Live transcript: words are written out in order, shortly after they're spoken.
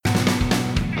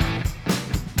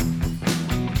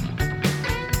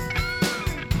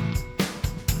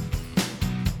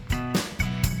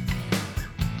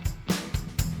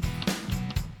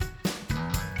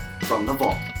from the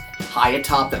vault, high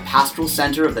atop the pastoral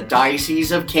center of the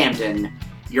Diocese of Camden,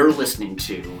 you're listening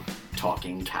to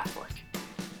Talking Catholic.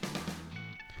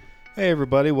 Hey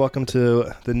everybody, welcome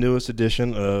to the newest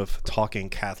edition of Talking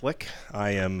Catholic.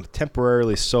 I am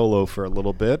temporarily solo for a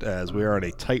little bit as we are on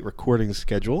a tight recording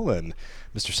schedule and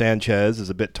Mr. Sanchez is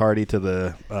a bit tardy to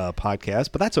the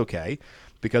podcast, but that's okay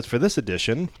because for this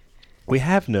edition, we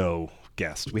have no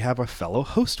guest. We have our fellow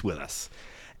host with us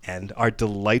and our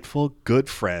delightful good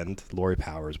friend, Lori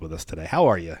Powers, with us today. How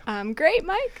are you? I'm great,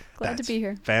 Mike. Glad to be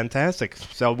here. Fantastic.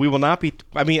 So we will not be,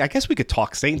 I guess we could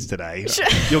talk Saints today.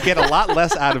 You'll get a lot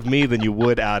less out of me than you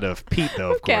would out of Pete,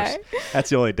 though, of course. That's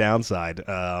the only downside.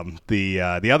 The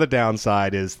other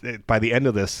downside is by the end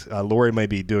of this, Lori may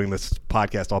be doing this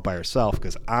podcast all by herself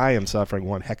because I am suffering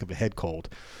one heck of a head cold.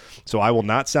 So I will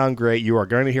not sound great. You are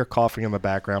going to hear coughing in the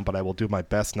background, but I will do my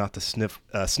best not to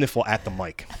sniffle at the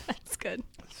mic. That's good.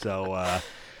 So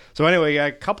anyway,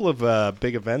 a couple of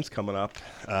big events coming up.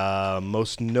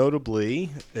 Most notably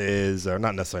is, or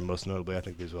not necessarily most notably, I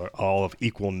think these are all of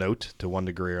equal note to one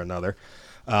degree or another.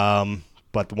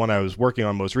 But the one I was working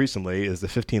on most recently is the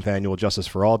 15th Annual Justice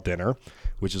for All Dinner,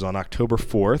 which is on October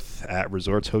 4th at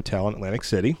Resorts Hotel in Atlantic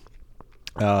City.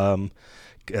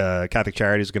 Catholic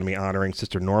Charities is going to be honoring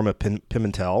Sister Norma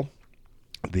Pimentel,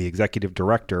 the executive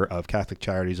director of Catholic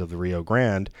Charities of the Rio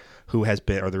Grande,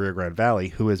 the Rio Grande Valley,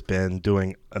 who has been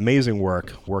doing amazing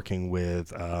work working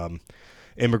with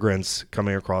immigrants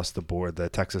coming across the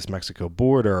Texas-Mexico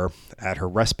border at her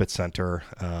respite center.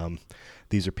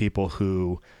 These are people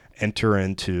who enter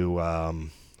into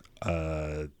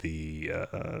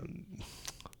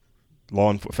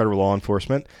federal law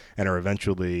enforcement and are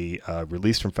eventually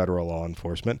released from federal law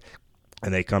enforcement.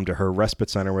 And they come to her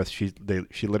respite center with she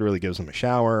literally gives them a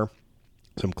shower,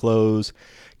 some clothes,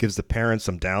 gives the parents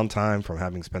some downtime from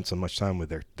having spent so much time with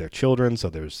their children.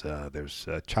 So there's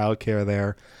childcare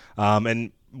there,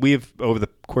 and we've over the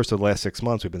course of the last 6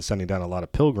 months we've been sending down a lot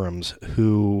of pilgrims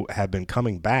who have been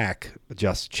coming back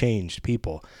just changed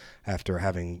people after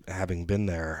having been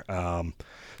there.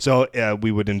 So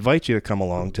we would invite you to come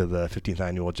along to the 15th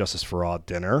Annual Justice for All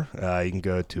Dinner. You can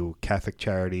go to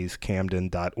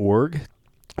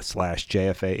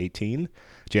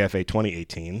catholiccharities.org/JFA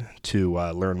 2018 to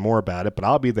learn more about it. But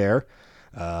I'll be there.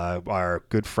 Our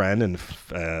good friend and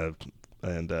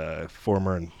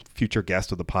former and future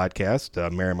guest of the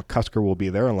podcast, Mary McCusker, will be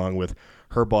there along with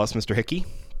her boss, Mr. Hickey,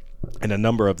 and a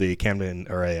number of the Camden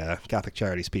Catholic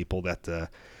Charities people that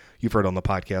you've heard on the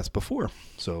podcast before.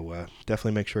 So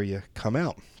definitely make sure you come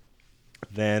out.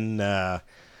 Then I'm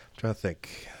trying to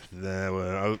think.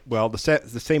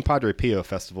 The St. Padre Pio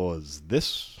Festival is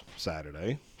this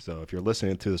Saturday. So if you're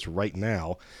listening to this right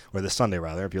now, or this Sunday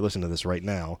rather, if you're listening to this right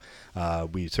now,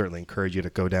 we certainly encourage you to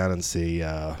go down and see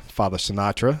Father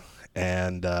Sinatra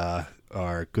and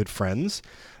our good friends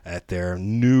at their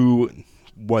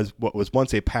what was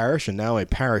once a parish and now a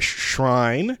parish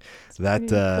shrine.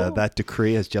 That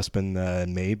decree has just been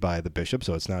made by the bishop,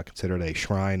 so it's now considered a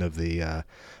shrine of the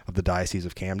Diocese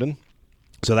of Camden.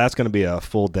 So that's going to be a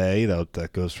full day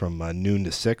that goes from noon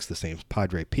to 6, the St.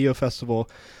 Padre Pio Festival.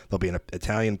 There'll be an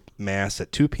Italian Mass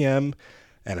at 2 p.m.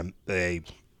 and a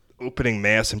opening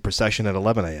Mass and procession at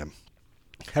 11 a.m.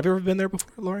 Have you ever been there before,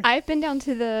 Lori? I've been down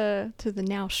to the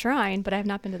now shrine, but I have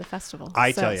not been to the festival.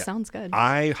 Tell you, sounds good.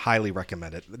 I highly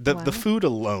recommend it. The food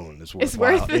alone is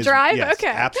worthwhile. It's worth the drive? Yes, okay.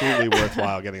 Absolutely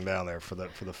worthwhile getting down there for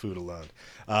the food alone.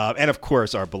 And of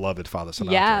course, our beloved Father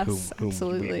Sinatra,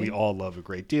 whom we all love a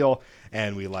great deal,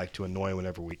 and we like to annoy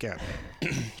whenever we can.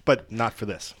 But not for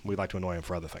this. We like to annoy him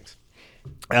for other things.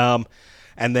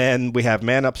 And then we have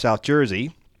Man Up South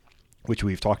Jersey, which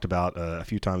we've talked about a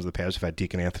few times in the past. We've had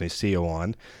Deacon Anthony Seo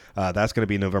on. That's going to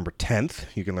be November 10th.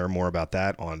 You can learn more about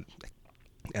that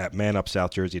at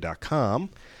manupsouthjersey.com.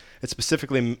 It's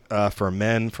specifically for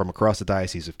men from across the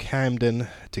Diocese of Camden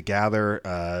to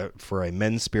gather for a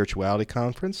men's spirituality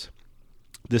conference.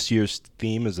 This year's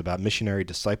theme is about missionary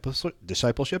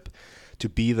discipleship, to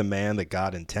be the man that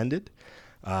God intended.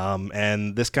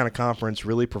 And this kind of conference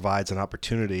really provides an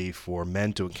opportunity for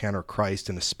men to encounter Christ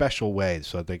in a special way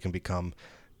so that they can become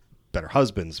better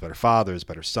husbands, better fathers,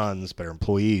 better sons, better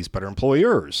employees, better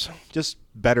employers, just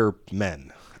better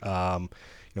men.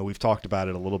 We've talked about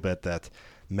it a little bit that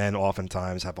men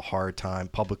oftentimes have a hard time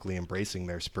publicly embracing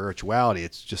their spirituality.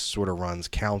 It just sort of runs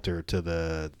counter to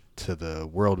the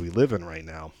world we live in right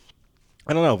now.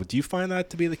 I don't know. Do you find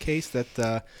that to be the case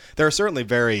that there are certainly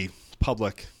very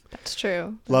public That's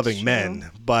true. loving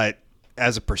men, but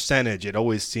as a percentage, it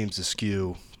always seems to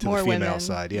skew to More the female women.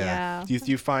 side. Yeah. Do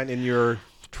you find in your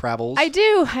travels? I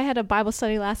do. I had a Bible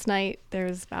study last night.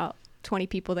 There's about 20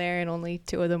 people there and only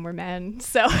 2 of them were men.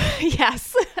 So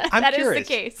yes, that curious.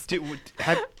 Is the case.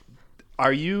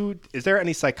 Is there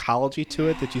any psychology to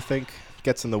it that you think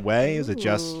gets in the way? Is it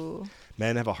just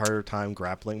men have a harder time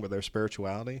grappling with their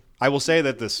spirituality? I will say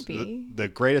that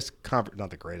the greatest, not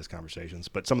the greatest conversations,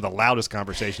 but some of the loudest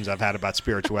conversations I've had about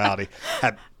spirituality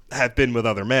have been with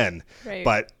other men, right.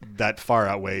 But that far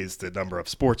outweighs the number of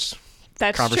sports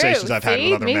conversations true. I've had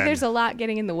with other men. Maybe there's a lot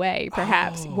getting in the way,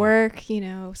 perhaps. Work,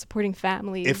 supporting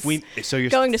families.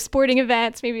 Going to sporting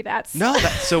events, maybe that's...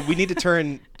 So we need to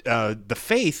turn the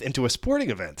faith into a sporting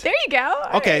event. There you go.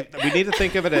 Okay, we need to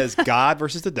think of it as God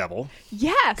versus the devil.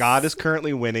 Yes. God is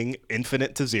currently winning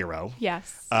infinite to 0.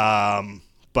 Yes.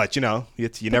 But you never know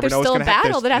what's going to happen. There's still a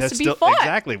battle that has to be fought.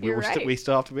 Exactly. We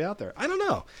still have to be out there. I don't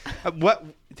know. What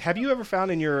have you ever found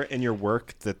in your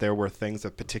work that there were things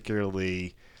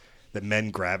that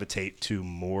men gravitate to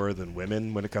more than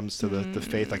women when it comes to the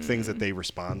faith, like things that they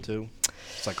respond to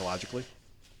psychologically?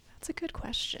 That's a good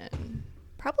question.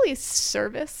 Probably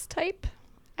service type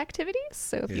activities.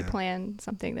 So if you plan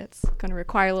something that's going to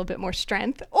require a little bit more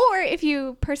strength, or if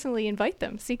you personally invite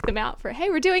them, seek them out for, hey,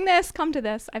 we're doing this, come to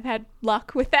this. I've had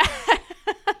luck with that.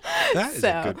 That is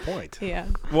a good point. Yeah.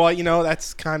 Well,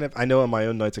 that's kind of, I know in my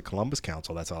own Knights of Columbus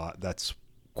Council, that's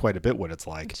quite a bit what it's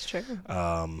like. It's true.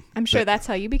 I'm sure that's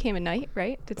how you became a knight,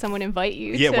 right? Did someone invite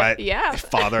you?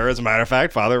 Father, as a matter of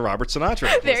fact, Father Robert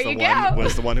Sinatra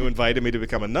was the one who invited me to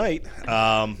become a knight.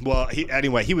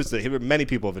 Many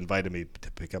people have invited me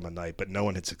to become a knight, but no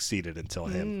one had succeeded until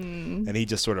him. And he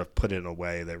just sort of put it in a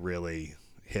way that really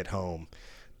hit home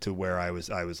to where I was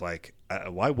like,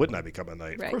 why wouldn't I become a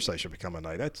knight? Right. Of course I should become a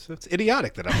knight. That's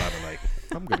idiotic that I'm not a knight.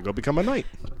 I'm going to go become a knight.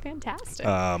 Fantastic.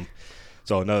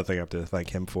 So another thing I have to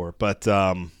thank him for. But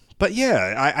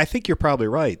yeah, I think you're probably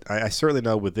right. I certainly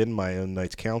know within my own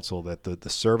Knights Council that the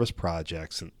service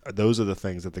projects, and those are the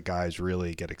things that the guys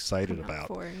really get excited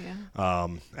about,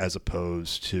 as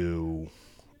opposed to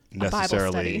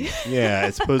necessarily,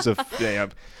 as opposed to,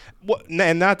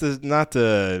 and not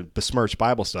to besmirch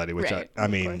Bible study, which right, I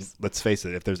mean, let's face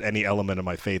it, if there's any element of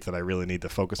my faith that I really need to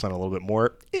focus on a little bit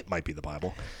more, it might be the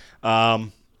Bible.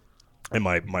 And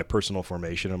my personal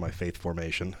formation and my faith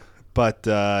formation. But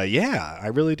I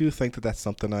really do think that that's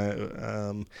something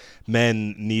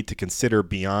men need to consider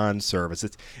beyond service.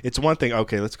 It's one thing,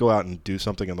 okay, let's go out and do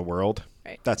something in the world.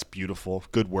 Right. That's beautiful.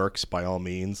 Good works, by all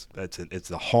means. It's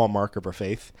the hallmark of our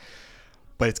faith.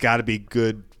 But it's got to be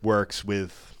good works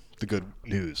with the good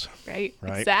news. Right?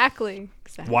 Exactly.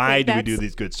 Why do we do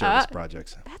these good service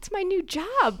projects? That's my new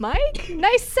job, Mike.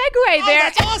 Nice segue there.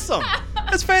 That's awesome.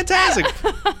 That's fantastic.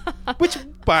 Which,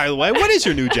 by the way, what is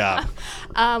your new job?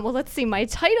 Well, let's see. My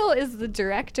title is the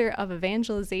Director of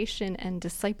Evangelization and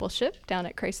Discipleship down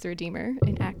at Christ the Redeemer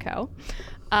in Atco.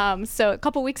 So a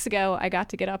couple weeks ago, I got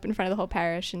to get up in front of the whole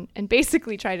parish and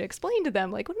basically try to explain to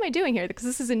them, like, what am I doing here? Because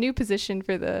this is a new position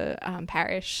for the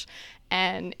parish.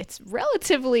 And it's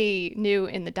relatively new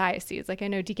in the diocese. Like, I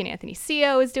know Deacon Anthony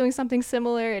Seo is doing something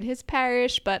similar at his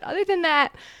parish, but other than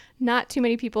that, not too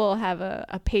many people have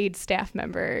a paid staff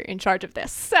member in charge of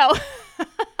this. So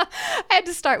I had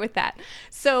to start with that.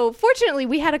 So fortunately,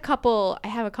 I have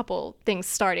a couple things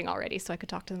starting already, so I could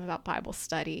talk to them about Bible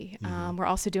study. We're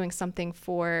also doing something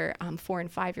for 4 and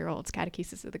 5-year-olds,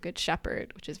 Catechesis of the Good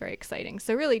Shepherd, which is very exciting.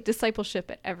 So really discipleship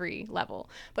at every level.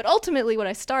 But ultimately, what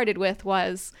I started with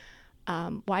was,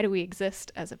 why do we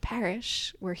exist as a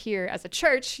parish? We're here as a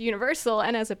church, universal,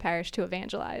 and as a parish to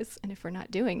evangelize. And if we're not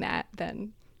doing that,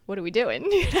 then what are we doing?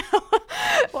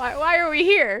 Why are we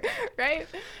here, right?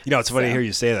 It's funny to hear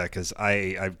you say that, because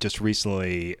I've just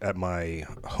recently, at my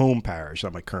home parish,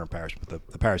 not my current parish, but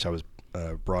the parish I was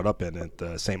brought up in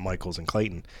at St. Michael's in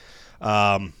Clayton.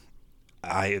 Though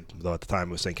at the time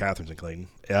it was St. Catherine's in Clayton.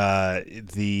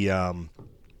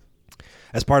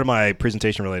 As part of my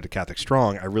presentation related to Catholic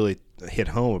Strong, I really hit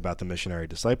home about the missionary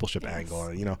discipleship angle.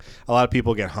 And, a lot of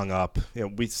people get hung up.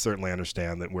 We certainly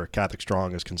understand that where Catholic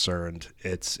Strong is concerned,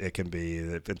 it can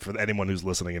be, for anyone who's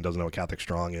listening and doesn't know what Catholic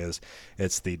Strong is,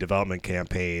 it's the development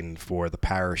campaign for the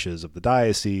parishes of the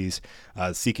diocese,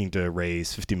 seeking to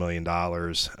raise $50 million,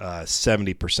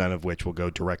 70% of which will go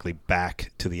directly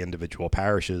back to the individual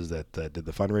parishes that did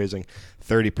the fundraising.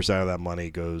 30% of that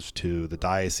money goes to the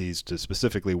diocese to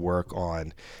specifically work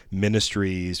on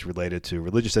ministries related to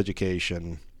religious education,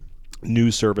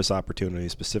 new service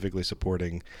opportunities, specifically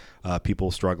supporting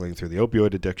people struggling through the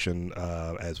opioid addiction,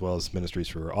 as well as ministries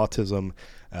for autism,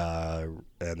 and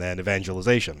then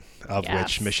evangelization, of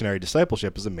which missionary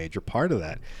discipleship is a major part of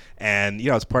that. And,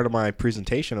 as part of my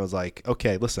presentation, I was like,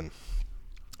 okay, listen,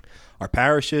 our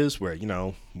parishes where,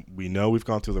 we know we've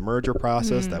gone through the merger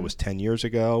process, that was 10 years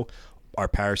ago. our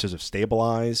parishes have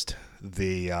stabilized.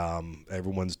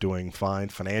 Everyone's doing fine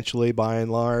financially by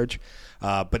and large,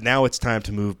 but now it's time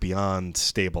to move beyond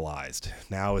stabilized.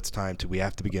 Now it's time we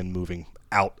have to begin moving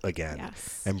out again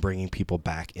and bringing people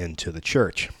back into the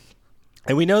church.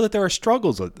 And we know that there are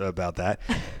struggles about that,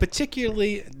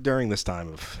 particularly during this time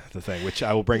of the thing, which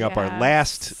I will bring up our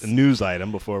last news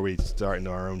item before we start into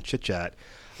our own chit-chat.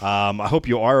 I hope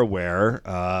you are aware,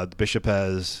 the bishop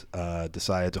has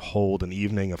decided to hold an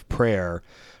evening of prayer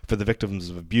for the victims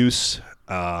of abuse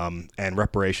and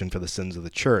reparation for the sins of the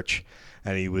church.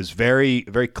 And he was very,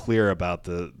 very clear about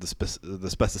the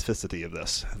specificity of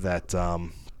this, that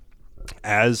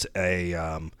as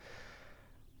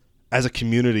a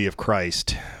community of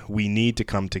Christ, we need to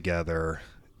come together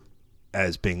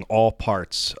as being all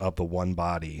parts of the one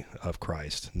body of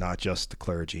Christ, not just the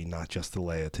clergy, not just the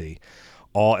laity.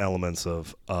 All elements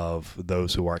of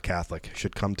those who are Catholic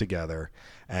should come together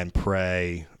and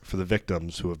pray for the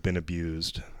victims who have been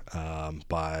abused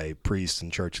by priests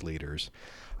and church leaders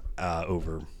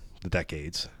over the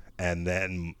decades. And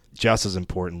then, just as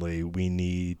importantly, we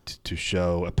need to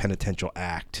show a penitential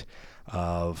act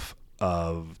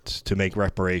to make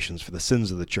reparations for the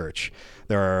sins of the church.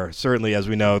 There are certainly, as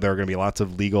we know, there are going to be lots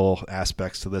of legal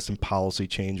aspects to this and policy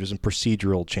changes and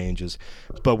procedural changes,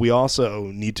 but we also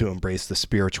need to embrace the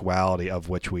spirituality of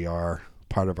which we are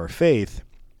part of our faith.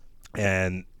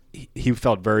 And he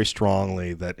felt very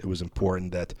strongly that it was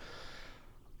important that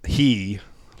he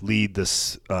lead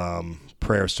this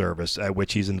prayer service at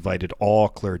which he's invited all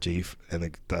clergy in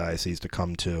the diocese to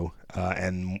come to,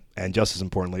 and just as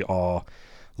importantly, all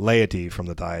laity from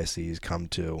the diocese come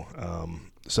to.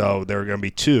 So there are going to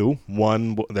be two.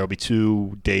 There will be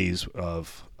 2 days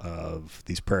of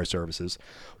these prayer services.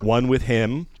 One with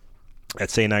him at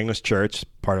St. Agnes Church,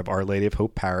 part of Our Lady of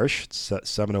Hope Parish,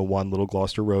 701 Little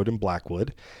Gloucester Road in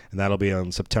Blackwood, and that'll be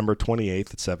on September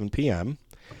 28th at 7 p.m.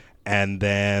 And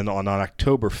then on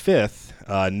October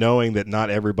 5th, knowing that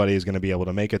not everybody is going to be able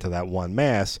to make it to that one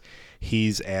Mass,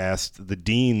 he's asked the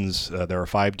deans, there are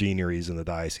 5 deaneries in the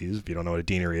diocese. If you don't know what a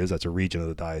deanery is, that's a region of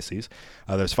the diocese.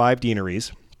 There's 5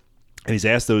 deaneries, and he's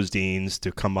asked those deans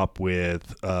to come up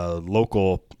with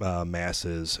local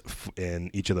masses in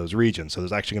each of those regions. So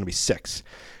there's actually going to be 6,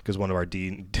 because one of our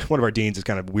deans is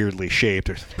kind of weirdly shaped.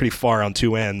 They're pretty far on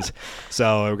 2 ends.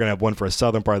 So we're going to have one for a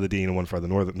southern part of the dean and one for the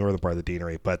northern part of the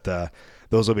deanery. But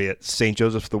those will be at St.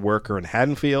 Joseph the Worker in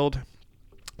Haddonfield,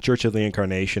 Church of the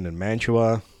Incarnation in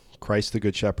Mantua, Christ the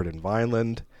Good Shepherd in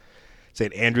Vineland,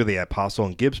 St. Andrew the Apostle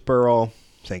in Gibbsboro,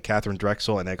 St. Catherine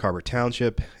Drexel in Egg Harbor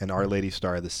Township, and Our Lady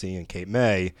Star of the Sea in Cape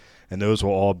May. And those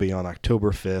will all be on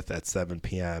October 5th at 7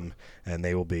 p.m. And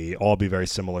they will all be very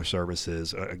similar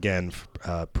services, again,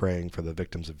 praying for the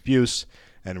victims of abuse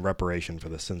and reparation for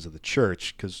the sins of the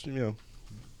church, because,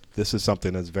 this is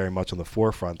something that's very much on the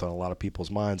forefront on a lot of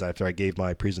people's minds. After I gave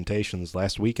my presentations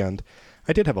last weekend,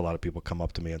 I did have a lot of people come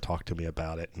up to me and talk to me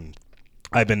about it, and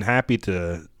I've been happy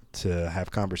to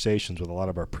have conversations with a lot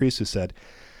of our priests who said,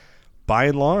 by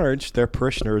and large, their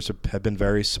parishioners have been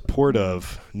very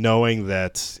supportive, knowing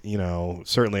that,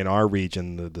 certainly in our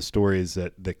region, the stories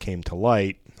that came to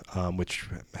light, which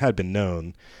had been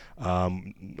known,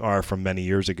 are from many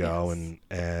years ago. Yes.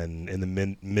 And in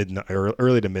the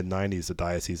early to mid 90s, the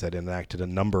diocese had enacted a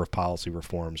number of policy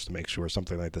reforms to make sure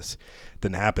something like this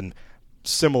didn't happen,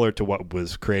 similar to what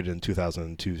was created in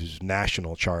 2002's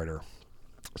national charter.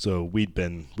 So we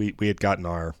had gotten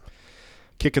our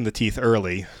kick in the teeth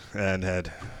early and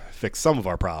had fixed some of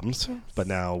our problems, yes. But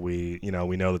now we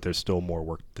know that there's still more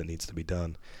work that needs to be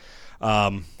done.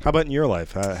 How about in your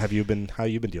life? How have you been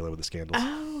dealing with the scandals?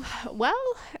 Oh,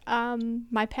 well,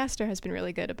 my pastor has been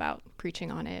really good about preaching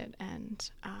on it,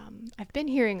 and I've been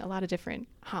hearing a lot of different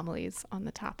homilies on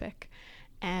the topic,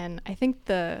 and I think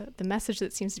the message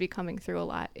that seems to be coming through a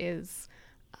lot is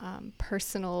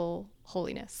personal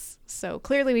holiness. So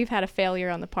clearly we've had a failure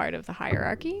on the part of the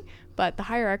hierarchy, but the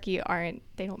hierarchy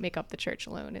they don't make up the church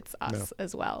alone. It's us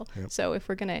as well. Yep. So if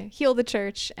we're going to heal the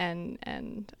church and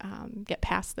get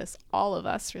past this, all of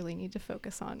us really need to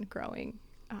focus on growing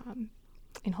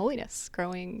in holiness,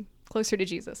 growing closer to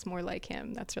Jesus, more like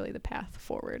him. That's really the path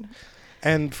forward.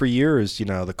 And for years,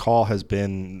 the call has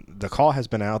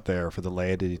been out there for the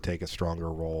laity to take a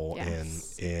stronger role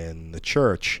yes. in the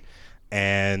church.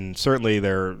 And certainly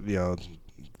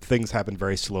things happen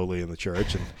very slowly in the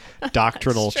church, and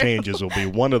doctrinal changes will be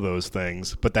one of those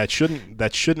things. But that shouldn't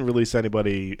release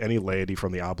any laity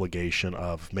from the obligation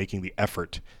of making the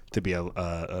effort to be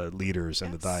leaders yes.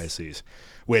 in the diocese,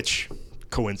 which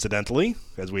coincidentally,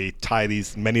 as we tie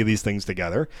many of these things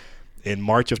together, in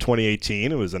March of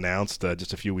 2018, it was announced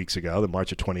just a few weeks ago that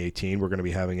March of 2018, we're going to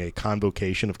be having a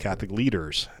convocation of Catholic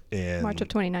leaders in March of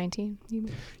 2019.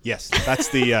 Yes,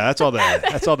 that's all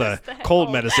the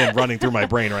cold medicine running through my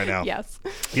brain right now. Yes.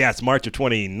 Yes, March of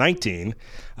 2019,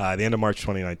 the end of March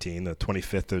 2019, the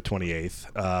 25th to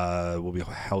 28th, we'll be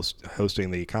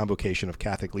hosting the convocation of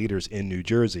Catholic leaders in New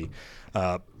Jersey.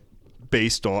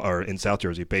 In South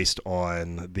Jersey, based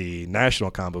on the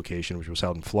national convocation, which was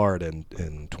held in Florida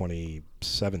in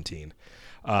 2017,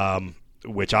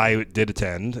 which I did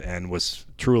attend and was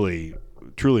truly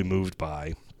moved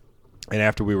by. And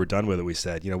after we were done with it, we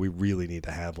said, we really need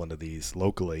to have one of these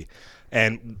locally.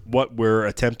 And what we're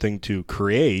attempting to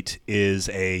create is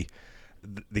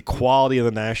the quality of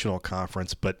the national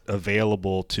conference, but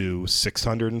available to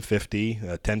 650,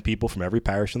 10 people from every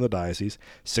parish in the diocese,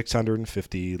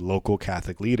 650 local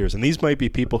Catholic leaders. And these might be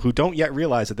people who don't yet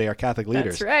realize that they are Catholic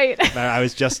leaders. That's right. I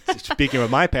was just speaking with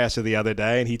my pastor the other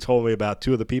day, and he told me about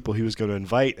two of the people he was going to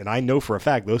invite. And I know for a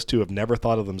fact those two have never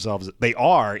thought of themselves. They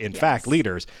are, in fact,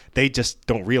 leaders. They just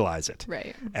don't realize it.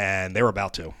 Right. And they were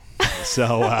about to.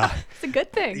 So it's a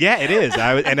good thing. Yeah, it is.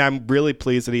 And I'm really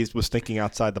pleased that he was thinking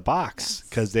outside the box,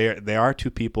 because they are two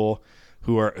people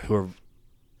who are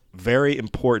very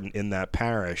important in that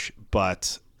parish,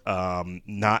 but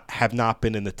have not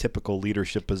been in the typical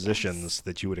leadership positions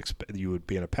that you would expect you would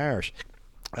be in a parish.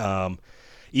 I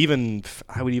would even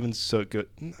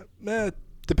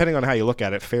depending on how you look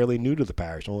at it, fairly new to the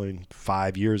parish, only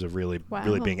 5 years of really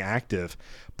being active,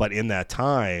 but in that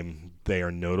time they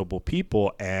are notable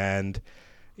people, and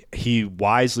he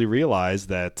wisely realized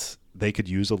that they could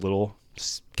use a little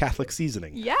Catholic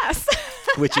seasoning. Yes.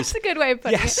 Which That's is a good way of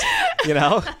putting it.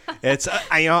 It's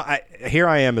here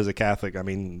I am as a Catholic. I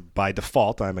mean, by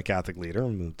default, I'm a Catholic leader.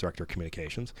 I'm the director of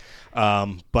communications.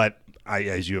 But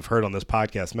as you have heard on this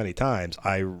podcast many times,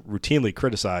 I routinely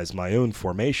criticize my own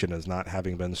formation as not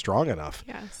having been strong enough.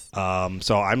 Yes.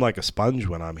 So I'm like a sponge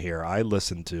when I'm here. I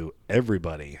listen to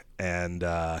everybody, and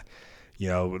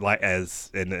like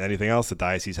as in anything else, the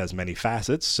diocese has many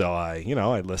facets. So I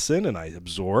listen and I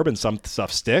absorb, and some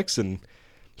stuff sticks and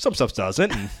some stuff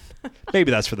doesn't, and maybe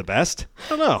that's for the best. I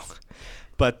don't know.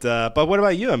 But what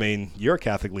about you? I mean, you're a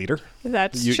Catholic leader.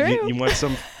 That's true. You want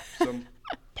some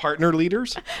partner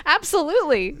leaders?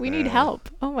 Absolutely. We need help.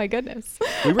 Oh my goodness.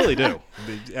 We really do.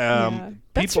 I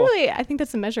think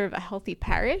that's a measure of a healthy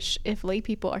parish, if lay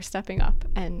people are stepping up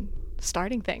and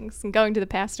starting things and going to the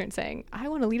pastor and saying, I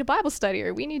want to lead a Bible study,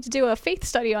 or we need to do a faith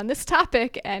study on this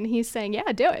topic. And he's saying,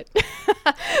 yeah, do it.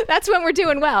 That's when we're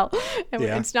doing well. And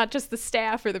it's not just the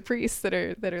staff or the priests that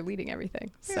are leading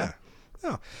everything. So. Yeah.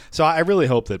 Oh. So I really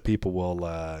hope that people will,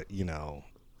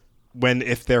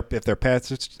 if their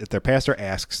pastor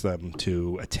asks them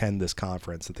to attend this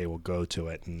conference, that they will go to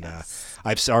it. And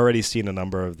I've already seen a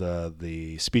number of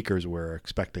the speakers we're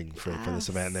expecting for this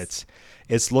event, and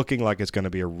it's looking like it's going to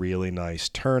be a really nice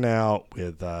turnout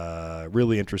with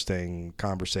really interesting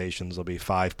conversations. There'll be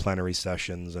 5 plenary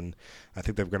sessions, and I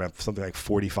think they're going to have something like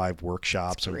 45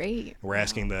 workshops. That's great. We're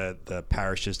asking the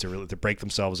parishes to break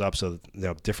themselves up so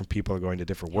that different people are going to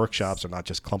different workshops, and not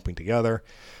just clumping together.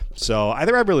 So I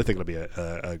really think it'll be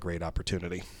a great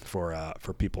opportunity for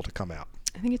people to come out.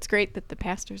 I think it's great that the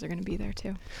pastors are going to be there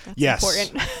too. That's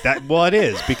important. It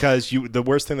is, because the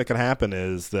worst thing that can happen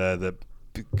is for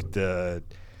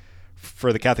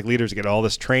the Catholic leaders to get all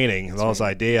this training and all this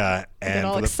idea and get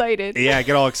all excited.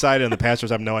 Get all excited, and the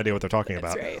pastors have no idea what they're talking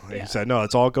about. Right, He said, no,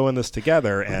 let's all go in this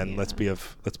together, and let's be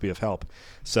of help.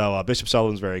 So Bishop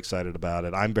Sullivan's very excited about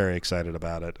it. I'm very excited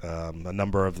about it. A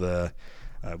number of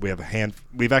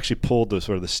we've actually pulled the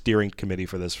sort of the steering committee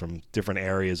for this from different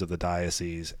areas of the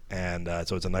diocese, and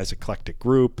so it's a nice eclectic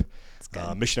group.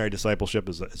 Missionary discipleship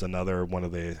is another one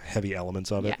of the heavy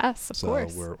elements of it. Yes, of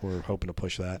course. So we're hoping to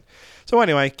push that. So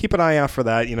anyway, keep an eye out for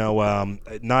that.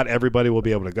 Not everybody will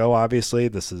be able to go, obviously.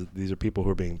 These are people who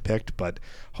are being picked, but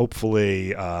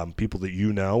hopefully people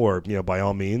that or by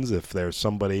all means, if there's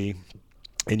somebody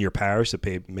in your parish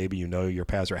that maybe your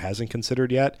pastor hasn't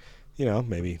considered yet,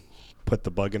 maybe put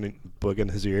the bug in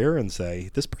his ear and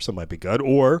say, this person might be good.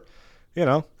 Or,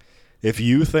 if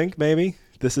you think maybe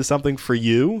this is something for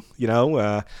you,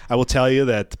 I will tell you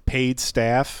that paid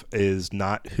staff is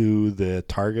not who the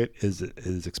target is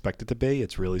expected to be.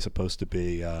 It's really supposed to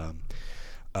be,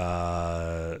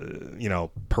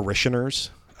 parishioners.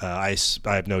 I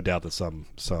have no doubt that some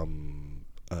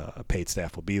paid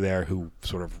staff will be there who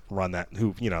sort of run that,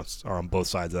 who are on both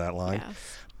sides of that line.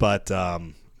 Yes.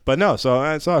 But no, so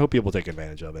I hope people take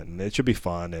advantage of it, and it should be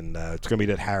fun, and it's going to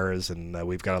be at Harrah's, and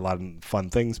we've got a lot of fun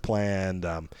things planned,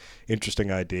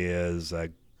 interesting ideas,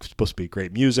 supposed to be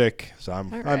great music. So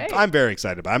I'm very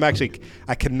excited about it.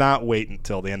 I cannot wait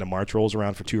until the end of March rolls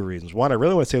around for two reasons. One, I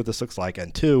really want to see what this looks like.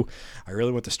 And two, I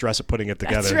really want the stress of putting it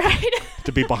together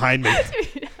to be behind me.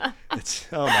 It's,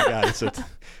 oh my God, it's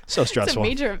so stressful. It's a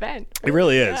major event. It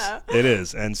really is. Yeah. It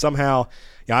is. And somehow,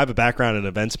 I have a background in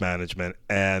events management.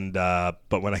 And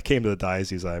but when I came to the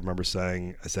diocese, I remember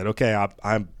saying, I said, okay,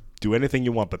 I'm do anything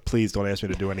you want, but please don't ask me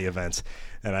to do any events.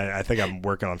 And I think I'm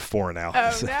working on 4 now. Oh,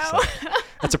 no. So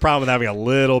that's a problem with having a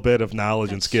little bit of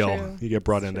knowledge and skill. True. You get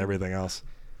brought into everything else.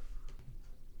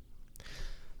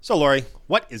 So, Lori,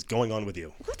 what is going on with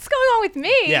you? What's going on with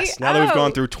me? Yes, now that we've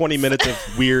gone through 20 minutes of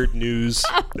weird news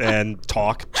and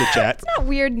talk, chit-chat. It's not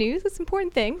weird news. It's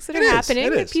important things that are happening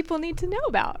that people need to know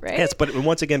about, right? Yes, but it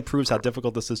once again proves how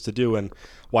difficult this is to do and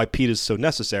why Pete is so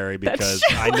necessary, because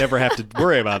I never have to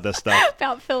worry about this stuff.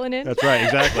 About filling in. That's right,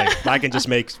 exactly. I can just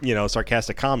make,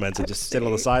 sarcastic comments and just sit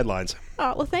on the sidelines.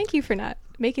 Oh, well, thank you for not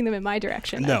making them in my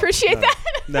direction. I appreciate that.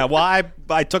 No, well,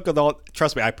 I took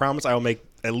trust me, I promise I will make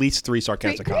at least 3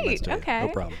 sarcastic comments to you. Okay. No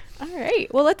problem. All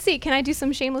right. Well, let's see. Can I do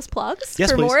some shameless plugs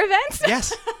for more events?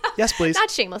 Yes. Yes, please. Not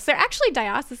shameless. They're actually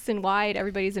diocesan-wide.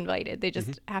 Everybody's invited. They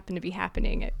just happen to be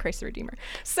happening at Christ the Redeemer.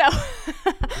 So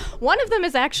one of them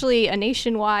is actually a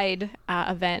nationwide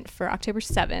event for October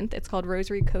 7th. It's called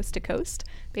Rosary Coast to Coast.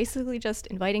 Basically just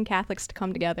inviting Catholics to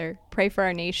come together, pray for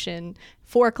our nation,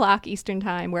 4 o'clock Eastern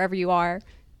time, wherever you are.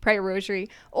 Pray a rosary,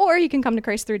 or you can come to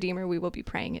Christ the Redeemer. We will be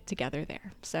praying it together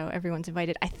there. So everyone's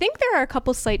invited. I think there are a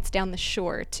couple sites down the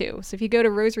shore too. So if you go to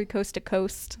Rosary Coast to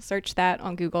Coast, search that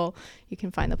on Google, you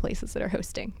can find the places that are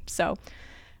hosting. So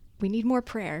we need more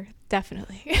prayer,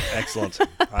 definitely. Excellent.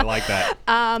 I like that.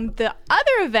 The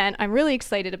other event I'm really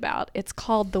excited about, it's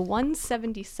called the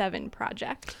 177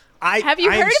 Project. Have you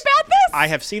heard about this? I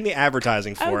have seen the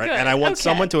advertising for it, and I want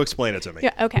someone to explain it to me.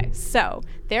 Yeah. Okay. So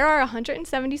there are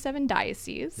 177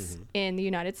 dioceses in the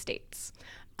United States.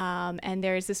 And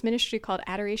there's this ministry called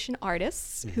Adoration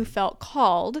Artists who felt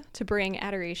called to bring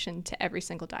adoration to every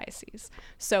single diocese.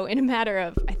 So in a matter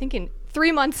of, I think in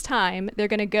 3 months' time, they're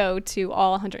going to go to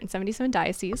all 177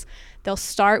 dioceses. They'll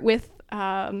start with,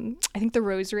 I think, the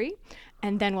Rosary.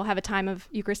 And then we'll have a time of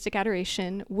Eucharistic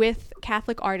adoration with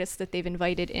Catholic artists that they've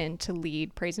invited in to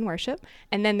lead praise and worship.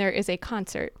 And then there is a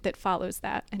concert that follows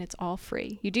that, and it's all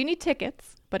free. You do need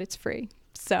tickets, but it's free.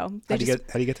 So how do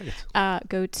you get tickets?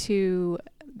 Go to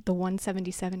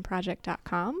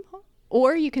the177project.com,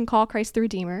 or you can call Christ the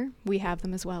Redeemer. We have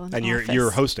them as well in the office. And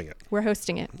you're hosting it? We're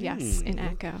hosting it, yes, in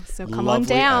Atco. So come on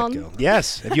down. Atco.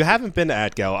 Yes, if you haven't been to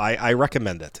Atco, I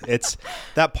recommend it. It's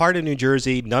that part of New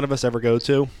Jersey none of us ever go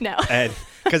to. No. And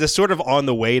because it's sort of on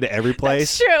the way to every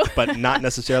place. That's true. But not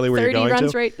necessarily where you're going to. 30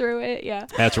 runs right through it, yeah.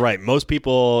 That's right. Most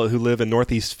people who live in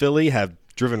Northeast Philly have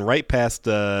driven right past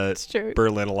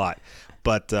Berlin a lot.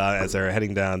 But as they're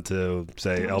heading down to,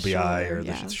 say, LBI or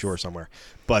the shore somewhere.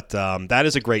 But that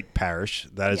is a great parish.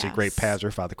 That is a great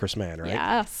pastor, Father Chris Mann, right?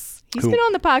 Yes. He's been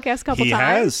on the podcast a couple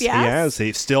times. He has.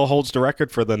 He still holds the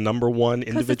record for the #1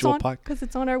 individual podcast. Because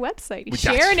it's on our website. He's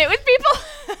sharing it with people.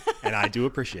 And I do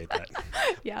appreciate that.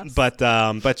 Yes. But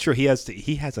sure, he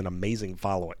has an amazing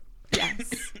following.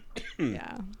 Yes.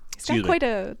 Yeah. He's got quite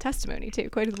a testimony, too.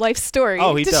 Quite a life story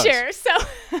to share. So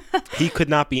he could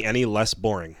not be any less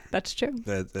boring. That's true.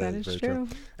 That is true.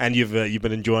 And you've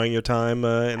been enjoying your time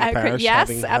in the parish? Yes,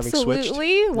 having absolutely.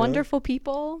 Switched? Wonderful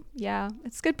people. Yeah,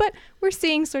 it's good. But we're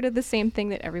seeing sort of the same thing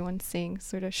that everyone's seeing,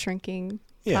 sort of shrinking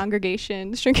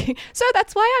congregation, shrinking. So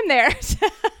that's why I'm there.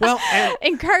 Well, and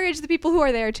encourage the people who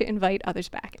are there to invite others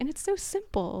back. And it's so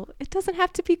simple. It doesn't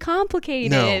have to be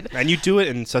complicated. No, and you do it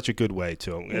in such a good way,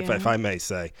 too, if I may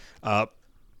say.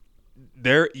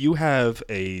 There you have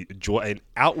an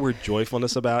outward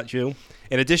joyfulness about you.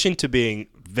 In addition to being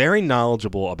very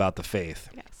knowledgeable about the faith,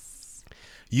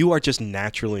 you are just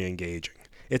naturally engaging.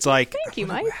 It's like, thank you,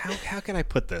 Mike. How can I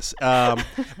put this? Well,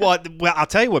 I'll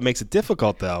tell you what makes it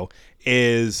difficult, though,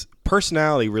 is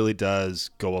personality really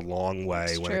does go a long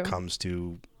way when it comes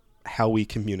to how we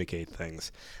communicate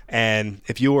things. And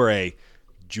if you are a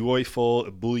joyful,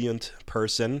 ebullient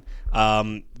person,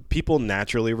 people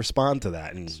naturally respond to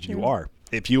that, and you are.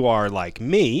 If you are like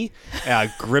me,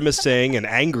 grimacing and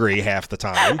angry half the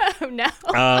time, oh no,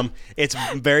 it's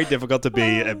very difficult to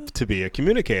be a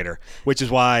communicator. Which is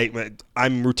why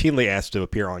I'm routinely asked to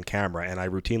appear on camera, and I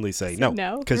routinely say no.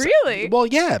 No, really? Well,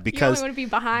 yeah, because you only want to be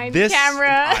behind the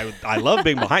camera. I love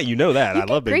being behind. You know that. I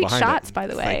love being behind. Great shots, by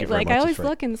the way. Thank you very much. I always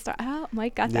look and start. Oh,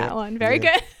 Mike got that one. Very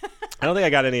good. I don't think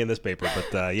I got any in this paper,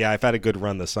 but I've had a good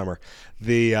run this summer.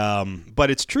 But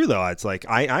it's true though. It's like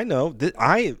I know that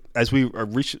as we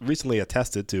recently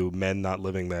attested to men not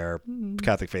living their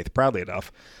Catholic faith proudly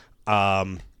enough.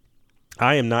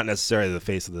 I am not necessarily the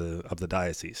face of the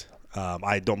diocese.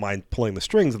 I don't mind pulling the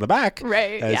strings in the back.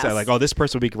 Right. And yes. say like, oh, this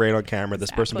person would be great on camera.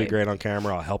 This person would be great on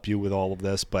camera. I'll help you with all of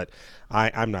this. But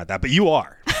I'm not that. But you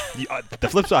are. The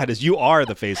flip side is you are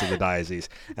the face of the diocese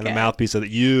and the mouthpiece of it.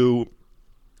 You,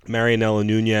 Marianela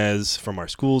Nunez from our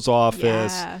school's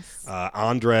office, yes.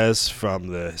 Andres from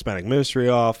the Hispanic Ministry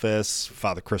office,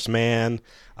 Father Chris Mann,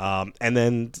 and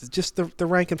then just the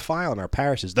rank and file in our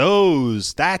parishes.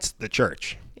 That's the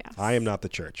church. Yes. I am not the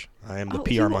church. I am the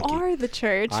PR monkey. You are the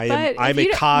church. I'm a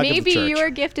cog of the church. Maybe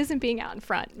your gift isn't being out in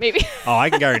front. Maybe. Oh,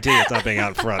 I can guarantee it's not being out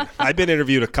in front. I've been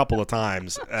interviewed a couple of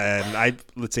times, and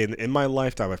let's say in my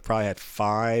lifetime, I've probably had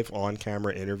 5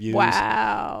 on-camera interviews.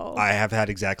 Wow. I have had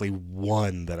exactly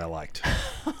 1 that I liked.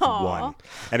 1,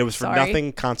 and it was for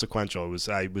nothing consequential.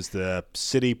 I was the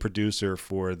city producer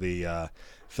for the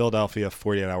Philadelphia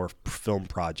 48-hour film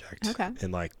project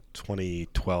in like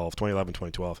 2011,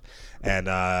 2012. And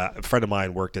a friend of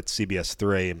mine worked at CBS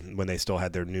 3 when they still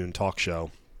had their noon talk show.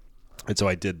 And so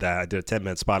I did that. I did a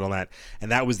 10-minute spot on that.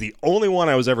 And that was the only one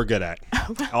I was ever good at.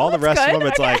 All the rest of them,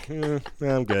 it's like,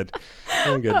 I'm good.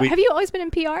 I'm good. Have you always been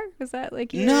in PR? Was that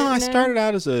like you? No, I started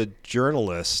out as a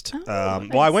journalist. Nice.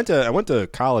 Well, I went to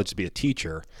college to be a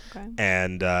teacher. Okay.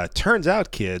 And turns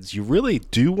out, kids, you really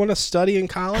do want to study in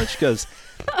college because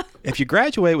if you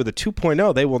graduate with a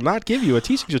 2.0, they will not give you a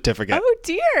teaching certificate. Oh,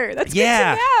 dear. That's good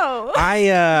to know.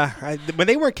 I when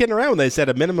they weren't kidding around when they said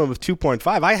a minimum of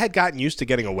 2.5, I had gotten used to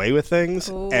getting away with things.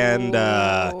 Ooh. And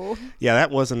that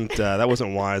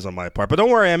wasn't wise on my part. But don't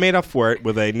worry, I made up for it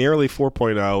with a nearly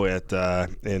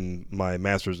 4.0 in my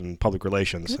master's in public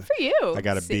relations. Good for you. I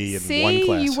got a B in one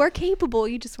class. You were capable.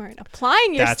 You just weren't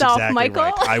applying yourself, That's exactly Michael.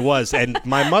 Right. I was. And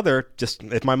my mother,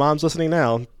 if my mom's listening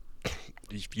now,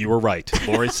 you were right.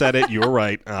 Lori said it. You were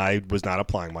right. I was not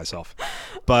applying myself.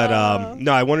 But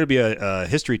no, I wanted to be a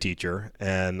history teacher,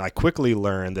 and I quickly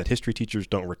learned that history teachers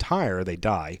don't retire. They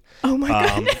die. Oh,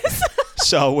 my goodness.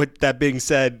 So with that being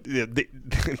said,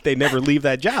 they never leave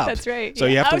that job. That's right. So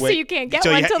you have to wait. So you can't get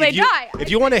one until they die. If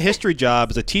you want a history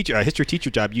job as a teacher, a history teacher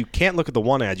job, you can't look at the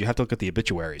one ad. You have to look at the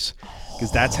obituaries.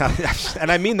 Because that's how,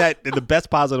 and I mean that in the best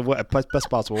possible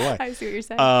way. I see what you're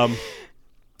saying.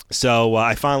 So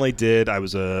I finally did.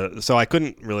 So I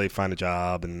couldn't really find a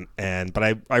job, but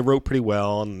I wrote pretty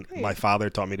well, and my father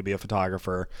taught me to be a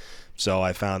photographer. So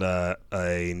I found a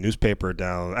newspaper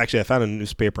I found a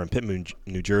newspaper in Pitman,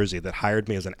 New Jersey that hired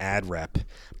me as an ad rep,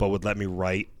 but would let me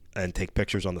write and take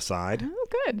pictures on the side. Oh,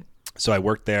 good. So I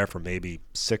worked there for maybe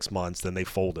 6 months, then they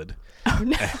folded. Oh,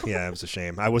 no. Yeah, it was a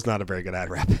shame. I was not a very good ad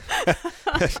rep.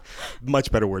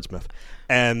 Much better wordsmith.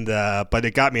 And but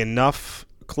it got me enough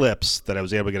clips that I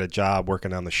was able to get a job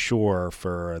working on the shore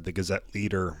for the Gazette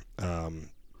Leader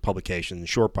publication,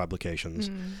 shore publications,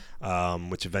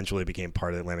 which eventually became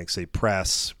part of the Atlantic City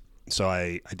Press. So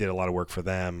I did a lot of work for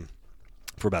them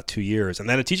for about 2 years. And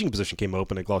then a teaching position came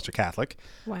open at Gloucester Catholic.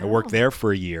 Wow. I worked there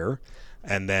for a year.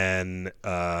 And then...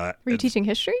 were you teaching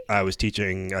history? I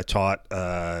taught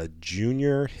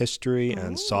junior history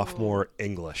and sophomore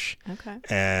English. Okay.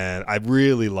 And I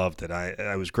really loved it.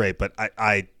 I was great. But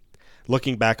I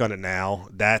looking back on it now,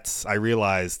 I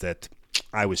realized that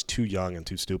I was too young and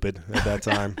too stupid at that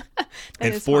time.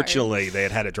 And fortunately, they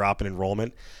had a drop in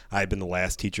enrollment. I had been the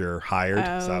last teacher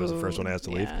hired, so I was the first one asked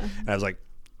to leave. And I was like,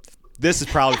 this is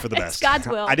probably for the best. It's God's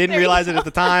will. I didn't realize it at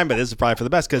the time, but this is probably for the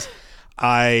best because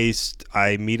I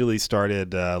immediately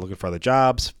started looking for other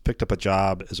jobs, picked up a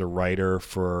job as a writer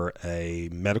for a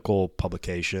medical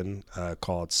publication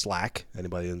called Slack.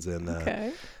 Anybody who's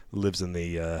lives in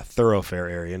the Thoroughfare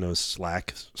area knows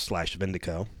Slack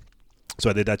 /Vindico. So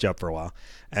I did that job for a while.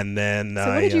 And then So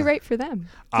what did you write for them?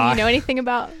 Do you know anything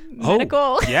about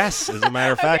medical? Yes, as a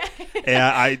matter of fact.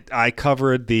 Yeah, I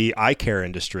covered the eye care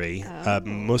industry.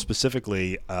 Most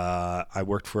specifically, I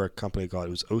worked for a company called,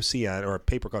 it was OCN, or a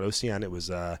paper called OCN. It was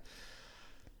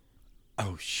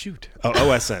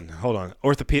OSN. Hold on.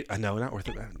 Orthopedic. No, not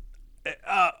orthopedic.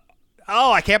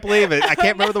 I can't believe it. I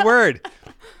can't remember the word.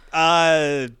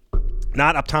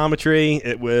 Not optometry.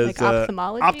 It was like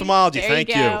ophthalmology. Ophthalmology. There Thank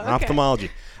you. Okay. Ophthalmology.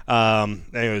 Anyway,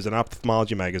 it was an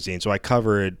ophthalmology magazine, so I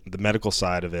covered the medical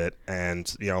side of it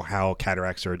and how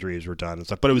cataract surgeries were done and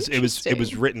stuff. But it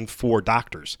was written for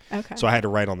doctors, so I had to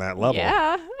write on that level.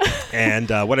 Yeah. And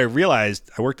what I realized,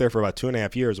 I worked there for about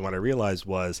 2.5 years, and what I realized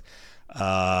was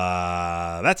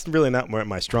that's really not where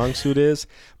my strong suit is,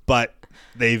 but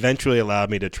they eventually allowed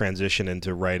me to transition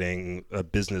into writing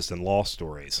business and law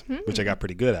stories, which I got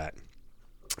pretty good at.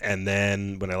 And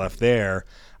then when I left there,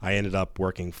 I ended up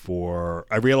working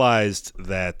I realized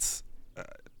that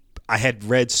I had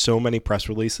read so many press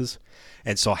releases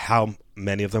and saw how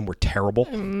many of them were terrible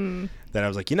that I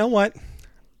was like, you know what?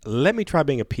 let me try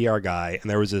being a PR guy. And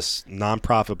there was this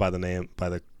nonprofit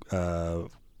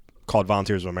called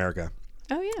Volunteers of America.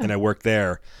 Oh, yeah. And I worked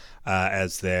there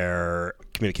as their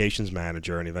communications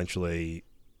manager, and eventually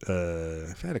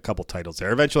I've had a couple titles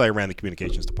there. Eventually I ran the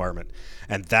communications department,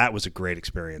 and that was a great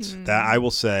experience. That, I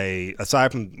will say,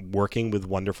 aside from working with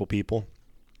wonderful people,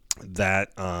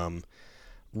 that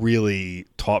really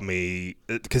taught me,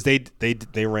 because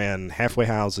they ran halfway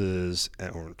houses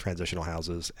or transitional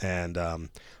houses and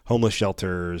homeless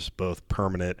shelters, both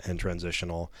permanent and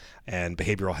transitional, and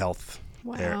behavioral health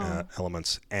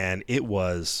elements, and it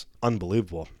was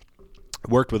unbelievable.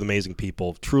 Worked with amazing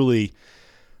people, truly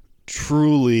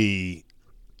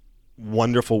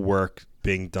wonderful work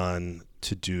being done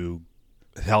to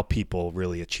help people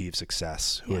really achieve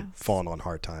success who had fallen on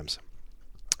hard times.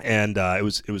 And it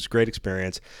was a great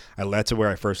experience. That's where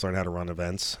I first learned how to run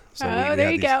events. So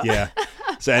there you go. Yeah.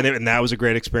 So and that was a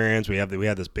great experience. We had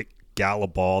this big gala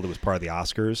ball that was part of the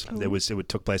Oscars. It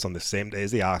took place on the same day as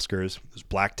the Oscars. It was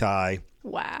black tie.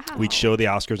 Wow. We'd show the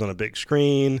Oscars on a big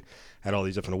screen. Had all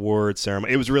these different awards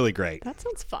ceremony. It was really great. That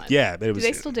sounds fun. Yeah, do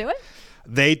they still do it?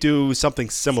 They do something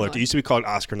similar. It used to be called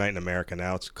Oscar Night in America.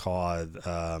 Now it's called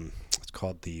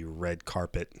the Red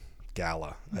Carpet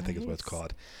Gala. I think is what it's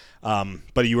called.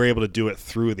 But you were able to do it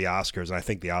through the Oscars, and I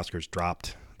think the Oscars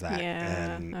dropped that,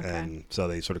 and so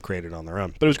they sort of created it on their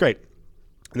own. But it was great.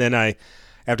 And then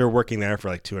after working there for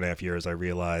like 2.5 years, I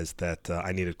realized that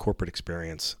I needed corporate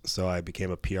experience, so I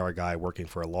became a PR guy working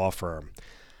for a law firm.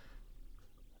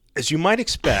 As you might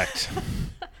expect,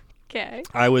 okay,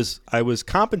 I was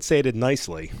compensated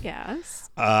nicely. Yes.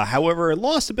 However, I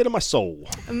lost a bit of my soul.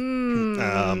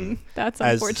 That's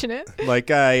unfortunate.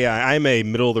 I'm a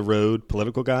middle of the road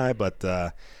political guy, but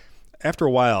after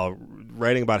a while,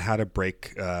 writing about how to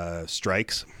break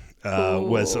strikes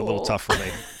was a little tough for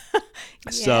me.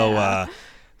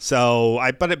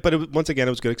 Once again, it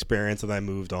was a good experience, and I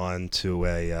moved on to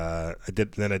I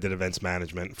did events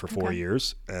management for 4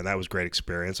 years, and that was a great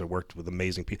experience. I worked with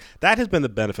amazing people. That has been the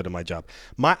benefit of my job.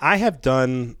 I have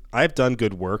done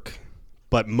good work,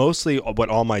 but mostly what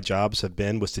all my jobs have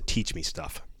been was to teach me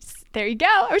stuff. There you go.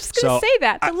 I was just going to say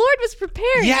that. The Lord was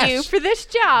preparing you for this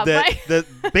job.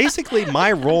 Basically,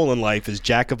 my role in life is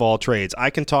jack of all trades. I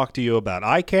can talk to you about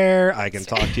eye care. I can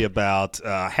talk to you about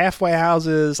halfway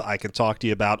houses. I can talk to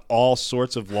you about all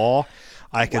sorts of law.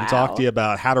 I can talk to you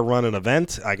about how to run an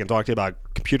event. I can talk to you about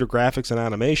computer graphics and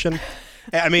animation.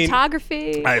 I mean,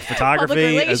 photography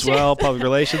as well, public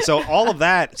relations. So all of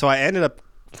that. So I ended up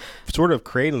sort of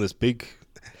creating this big...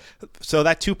 So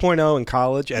that 2.0 in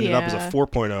college ended up as a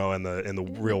 4.0 in the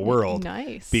real world.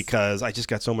 Nice. Because I just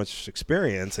got so much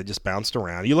experience. I just bounced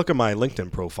around. You look at my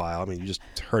LinkedIn profile. I mean, you just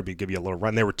heard me give you a little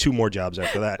run. There were 2 more jobs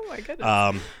after that. Oh my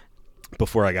goodness.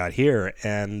 Before I got here,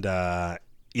 and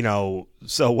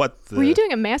so what? Were you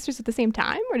doing a master's at the same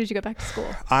time, or did you go back to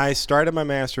school? I started my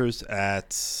master's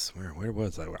at where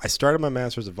was I? I started my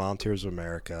master's at Volunteers of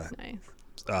America. Nice.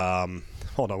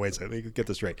 Hold on, wait a second. Let me get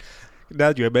this right. Now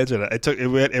that you mentioned it,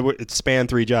 it spanned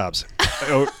 3 jobs,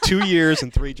 2 years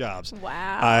and 3 jobs.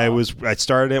 Wow! I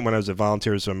started it when I was at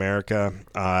Volunteers of America.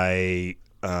 I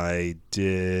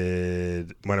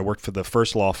did when I worked for the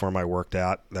first law firm I worked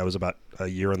at. That was about a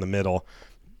year in the middle,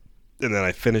 and then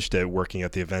I finished it working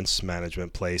at the events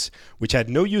management place, which had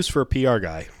no use for a PR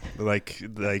guy.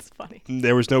 That's funny.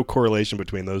 There was no correlation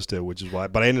between those two, which is why.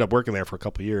 But I ended up working there for a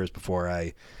couple of years before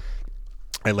I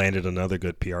landed another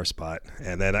good PR spot,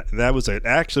 and then that was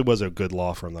actually was a good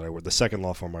law firm that I worked. The second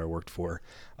law firm I worked for,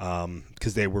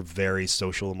 because they were very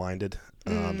social minded,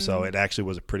 so it actually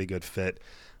was a pretty good fit.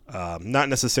 Not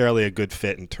necessarily a good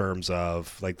fit in terms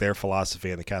of like their philosophy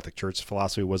and the Catholic Church's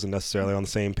philosophy wasn't necessarily on the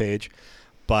same page,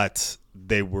 but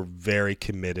they were very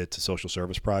committed to social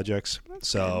service projects.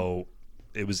 So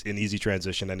it was an easy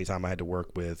transition anytime I had to work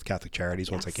with Catholic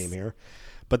Charities once I came here.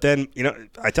 But then,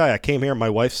 I tell you, I came here. My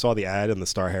wife saw the ad in the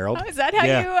Star Herald. Oh, is that how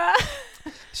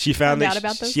you? She found out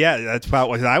about this? Yeah, that's about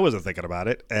what I wasn't thinking about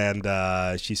it. And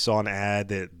she saw an ad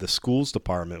that the schools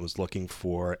department was looking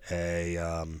for a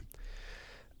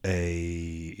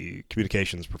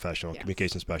communications professional,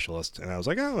 communications specialist, and I was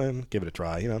like, oh, give it a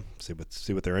try. See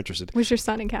what they're interested. Was your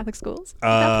son in Catholic schools at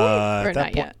that point, or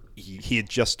not yet? He had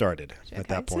just started at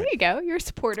that point. So there you go. You're a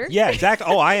supporter. Yeah, exactly.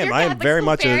 Oh, I am. I am very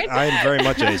much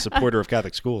a supporter of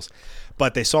Catholic schools.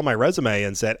 But they saw my resume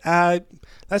and said,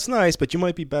 that's nice, but you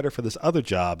might be better for this other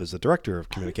job as the director of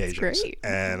communications. That's great.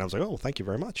 And I was like, oh, thank you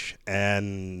very much.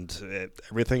 And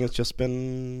everything has just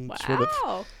been sort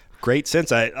of great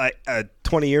since. I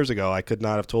 20 years ago, I could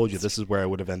not have told you this is where I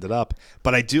would have ended up.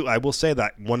 But I will say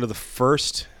that one of the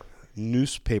first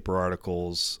newspaper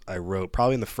articles I wrote,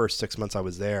 probably in the first 6 months I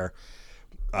was there,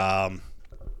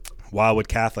 Wildwood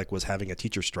Catholic was having a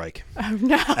teacher strike. Oh,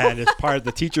 no. And as part of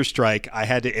the teacher strike, I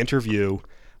had to interview.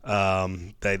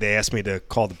 They asked me to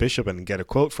call the bishop and get a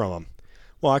quote from him.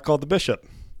 Well, I called the bishop.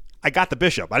 I got the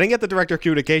bishop. I didn't get the director of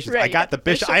communications. Right, I got the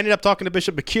bishop. I ended up talking to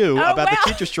Bishop McHugh about the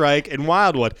teacher strike in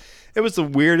Wildwood. It was the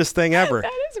weirdest thing ever.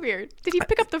 That is weird. Did he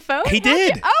pick up the phone? He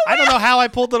did. Oh, wow. I don't know how I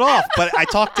pulled it off, but I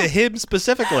talked to him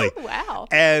specifically. Wow.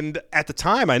 And at the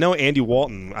time, I know Andy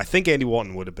Walton. I think Andy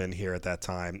Walton would have been here at that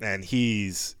time, and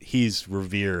he's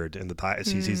revered in the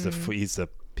diocese. He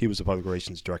was the public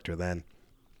relations director then.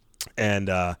 And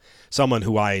someone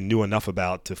who I knew enough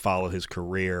about to follow his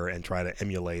career and try to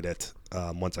emulate it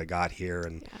once I got here.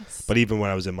 And But even when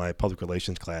I was in my public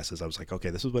relations classes, I was like, okay,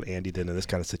 this is what Andy did in this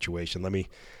kind of situation. Let me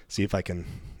see if I can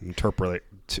interpret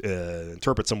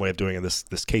some way of doing it,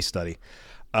 this case study.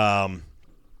 So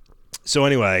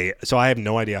anyway, I have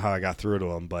no idea how I got through to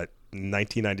him, but in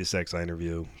 1996, I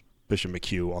interviewed Bishop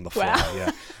McHugh on the fly. Wow.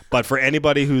 Yeah. But for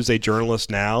anybody who's a journalist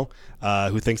now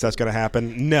who thinks that's going to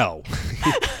happen, no.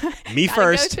 Me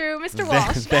first. Go through Mr.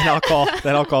 Walsh.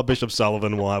 Then I'll call Bishop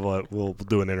Sullivan. We'll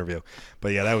do an interview.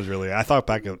 But yeah, that was really. I thought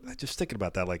back. Just thinking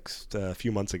about that like a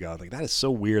few months ago. I think that is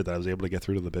so weird that I was able to get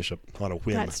through to the bishop on a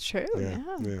whim. That's true. Yeah.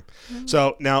 Mm-hmm.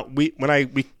 So now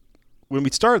when we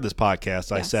started this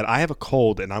podcast, I said I have a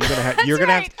cold, and I'm gonna have. You're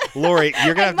gonna have, Lori.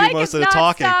 You're gonna have to do most of the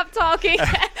talking. Stop talking.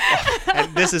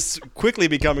 And this is quickly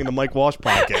becoming the Mike Walsh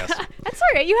podcast. That's all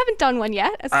right. You haven't done one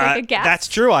yet as like a guest. That's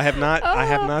true. I have not. I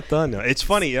have not done. It's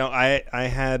funny. I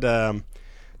had.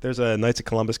 There's a Knights of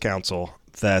Columbus Council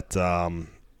that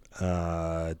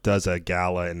does a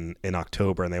gala in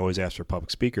October, and they always ask for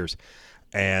public speakers.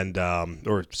 And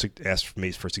or asked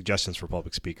me for suggestions for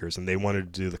public speakers, and they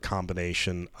wanted to do the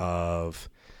combination of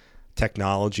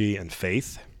technology and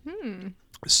faith.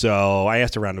 So I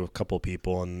asked around to a couple of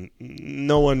people, and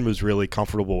no one was really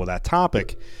comfortable with that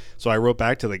topic. So I wrote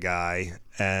back to the guy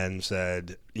and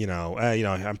said,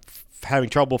 I'm having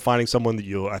trouble finding someone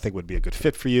that I think would be a good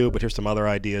fit for you, but here's some other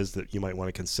ideas that you might want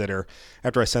to consider.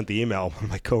 After I sent the email, one of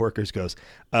my coworkers goes,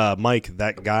 Mike,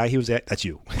 that guy that's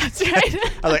you. That's right.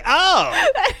 I was like, oh.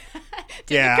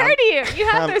 Didn't occur to you. You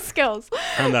have those skills.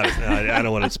 I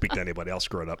don't want to speak to anybody. I'll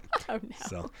screw it up. Oh, no.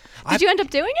 So, Did you end up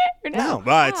doing it? Or no?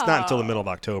 No, it's not until the middle of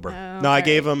October. No, I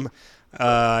gave him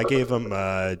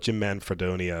Jim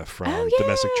Manfredonia from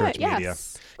Domestic Church Media.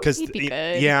 Because he'd be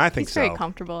good. Yeah, I think He's so. very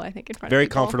comfortable, I think, in front very of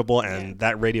people. comfortable, and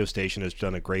that radio station has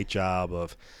done a great job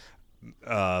of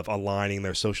aligning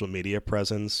their social media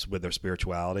presence with their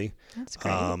spirituality. That's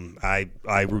great. I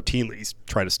routinely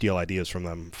try to steal ideas from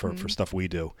them for stuff we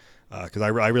do. Because I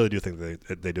really do think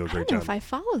they do a great job. I don't know if I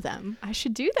follow them. I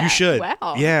should do that. You should.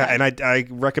 Wow. Yeah, okay. And I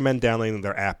recommend downloading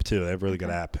their app, too. They have a really good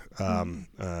app.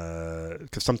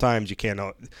 Because sometimes you can't...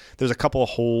 There's a couple of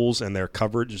holes in their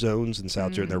coverage zones in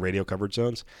South Jersey, their radio coverage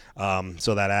zones.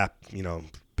 So that app,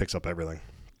 picks up everything.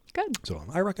 Good. So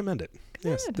I recommend it.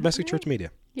 Yes, Domestic Church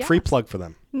Media. Yes. Free plug for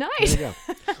them. Nice. There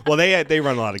you go. Well, they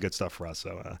run a lot of good stuff for us,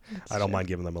 so I don't mind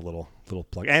giving them a little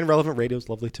plug. And Relevant Radio is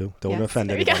lovely too. Don't want to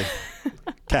offend anybody.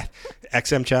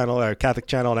 XM channel or Catholic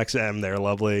channel and XM, they're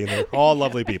lovely. They're all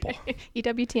lovely people.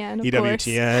 EWTN, of course.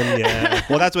 yeah.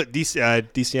 Well, that's what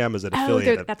DCM is an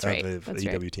affiliate that's right. of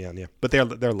EWTN. Yeah, but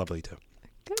they're lovely too.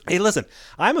 Good. Hey, listen,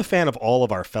 I'm a fan of all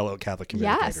of our fellow Catholic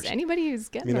communicators. Yes, anybody who's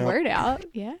getting the word out.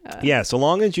 Yeah. Yeah, so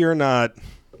long as you're not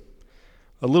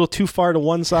a little too far to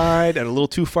one side and a little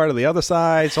too far to the other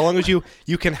side, so long as you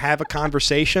can have a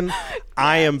conversation, yes.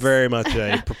 I am very much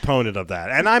a proponent of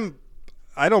that. And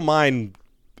I don't mind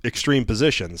extreme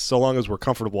positions so long as we're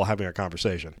comfortable having a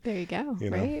conversation. There you go.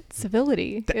 Right?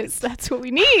 Civility. That's what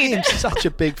we need. I'm such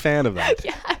a big fan of that.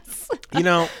 Yes.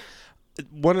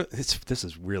 This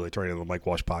is really turning into the Mike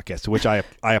Walsh podcast, to which I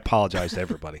apologize to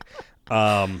everybody.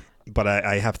 But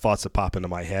I have thoughts that pop into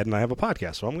my head, and I have a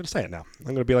podcast, so I'm going to say it now. I'm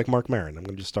going to be like Mark Maron. I'm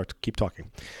going to just start to keep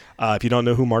talking. If you don't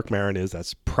know who Mark Maron is,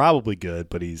 that's probably good,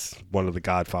 but he's one of the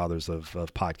godfathers of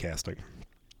podcasting.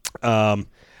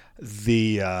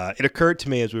 It occurred to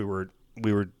me as we were.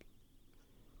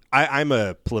 I'm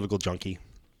a political junkie.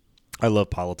 I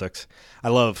love politics. I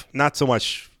love not so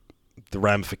much the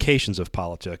ramifications of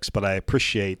politics, but I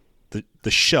appreciate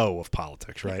the show of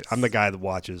politics. Right? Yes. I'm the guy that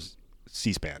watches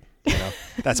C-SPAN.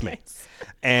 That's me. Nice.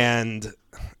 And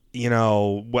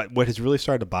what has really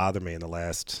started to bother me in the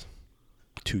last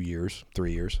 3 years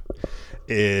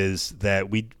is that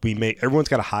everyone's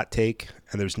got a hot take,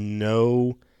 and there's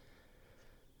no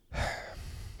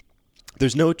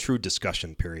true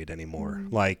discussion period anymore.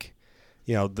 Like,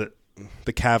 the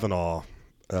Kavanaugh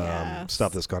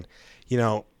stuff that's gone.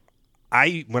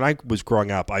 when I was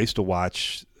growing up, I used to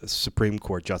watch Supreme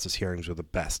Court justice hearings were the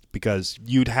best because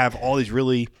you'd have all these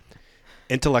really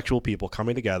intellectual people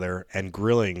coming together and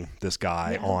grilling this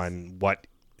guy on what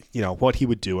he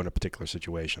would do in a particular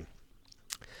situation.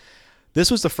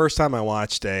 This was the first time I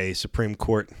watched a Supreme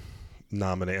Court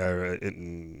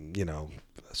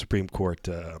Supreme Court.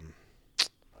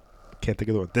 Can't think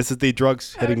of the word. This is the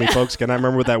drugs hitting me, folks. Can I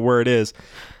remember what that word is?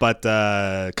 But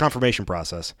confirmation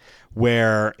process,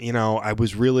 where I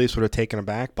was really sort of taken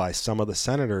aback by some of the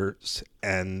senators,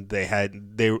 and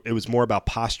it was more about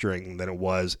posturing than it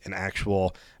was an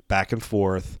actual back and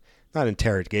forth, not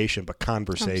interrogation, but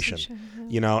conversation.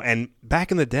 Yeah. And back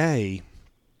in the day,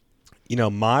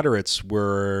 moderates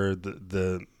were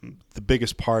the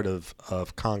biggest part of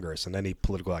Congress and any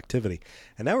political activity.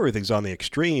 And now everything's on the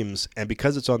extremes. And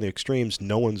because it's on the extremes,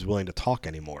 no one's willing to talk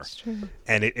anymore. That's true.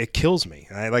 And it kills me.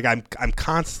 I'm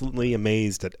constantly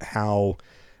amazed at how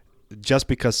just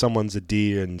because someone's a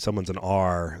D and someone's an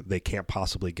R, they can't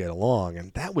possibly get along.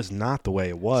 And that was not the way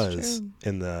it was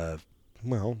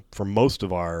for most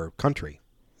of our country.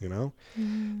 So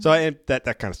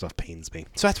that kind of stuff pains me.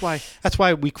 So that's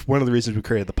why one of the reasons we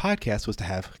created the podcast was to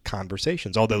have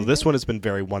conversations. Although this one has been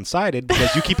very one-sided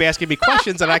because you keep asking me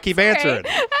questions and I keep answering.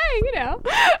 Hey,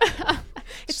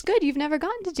 it's good. You've never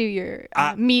gotten to do your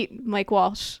Meet Mike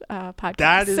Walsh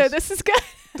podcast. So this is good.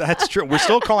 That's true. We're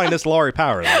still calling this Laurie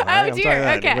Power, though. Right? Oh, dear.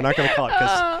 Okay. We're not going to call it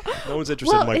because no one's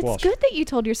interested in Mike Walsh. It's good that you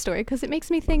told your story because it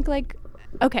makes me think like,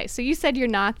 okay, so you said you're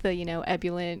not the,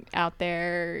 ebullient out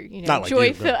there, not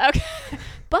joyful. Like you, okay.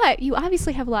 But you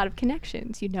obviously have a lot of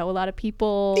connections. You know a lot of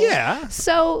people. Yeah.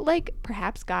 So, like,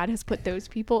 perhaps God has put those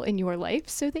people in your life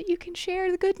so that you can share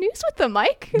the good news with them,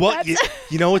 Mike. Well,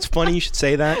 it's funny you should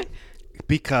say that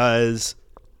because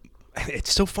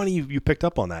it's so funny you picked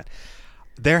up on that.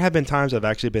 There have been times I've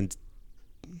actually been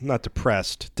not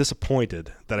depressed,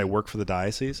 disappointed that I work for the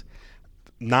diocese.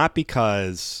 Not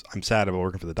because I'm sad about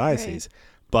working for the diocese,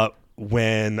 but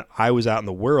when I was out in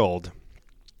the world,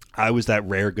 I was that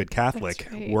rare good Catholic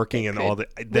working in all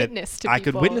I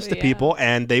could witness to people,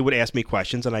 and they would ask me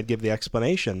questions, and I'd give the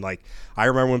explanation. Like I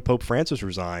remember when Pope Francis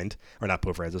resigned, or not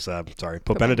Pope Francis,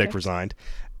 Pope Benedict resigned,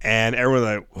 and everyone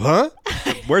was like, "Huh?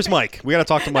 Where's Mike? We got to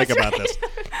talk to Mike about this."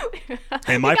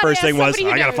 And my first thing was,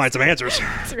 I got to find some answers.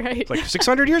 That's right. It's like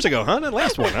 600 years ago, huh? That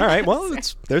last one. All right. Well,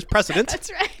 there's precedent.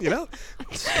 That's right.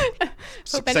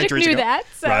 Pope Benedict knew that.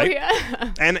 So, right?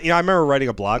 Yeah. And I remember writing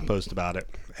a blog post about it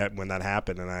when that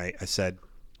happened, and I said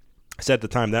at the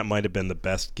time that might have been the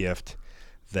best gift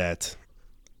that,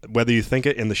 whether you think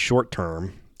it in the short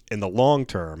term, in the long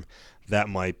term, that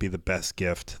might be the best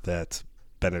gift that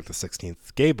Benedict XVI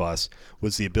gave us,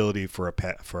 was the ability for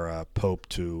a pope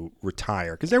to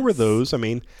retire. Because there were those,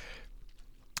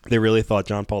 they really thought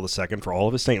John Paul II, for all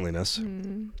of his saintliness,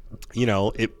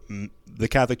 the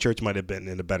Catholic Church might have been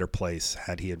in a better place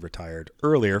had he had retired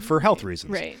earlier for health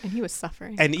reasons. Right, and he was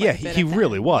suffering. And he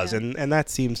really was, and that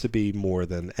seems to be more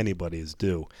than anybody's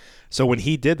due. So when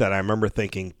he did that, I remember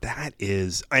thinking,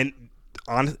 the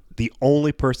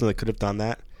only person that could have done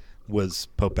that was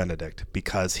Pope Benedict,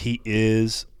 because he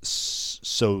is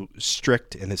so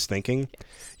strict in his thinking.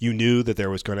 You knew that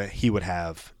he would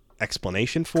have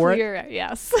explanation for it.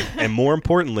 Yes. And more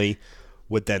importantly,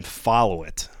 would then follow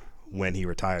it when he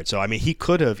retired. So, he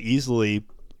could have easily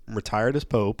retired as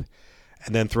Pope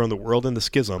and then thrown the world into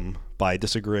schism by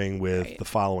disagreeing with the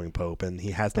following Pope, and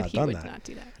he has not done that. He would not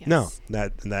do that. Yes.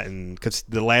 No, because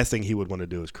the last thing he would want to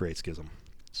do is create schism.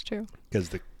 It's true. Because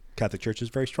the Catholic Church is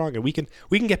very strong, and we can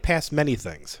get past many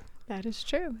things. That is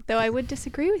true. Though I would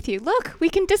disagree with you. Look, we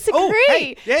can disagree. Oh,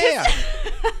 hey, yeah.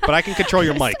 But I can control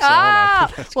your mic. So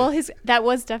well, that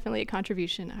was definitely a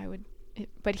contribution.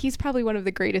 But he's probably one of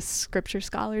the greatest scripture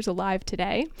scholars alive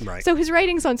today. Right. So his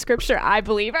writings on scripture, I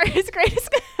believe, are his greatest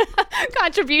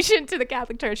contribution to the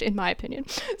Catholic Church, in my opinion.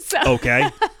 So, okay.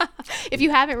 If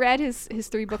you haven't read his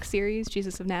 3-book series,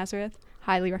 Jesus of Nazareth,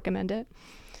 highly recommend it.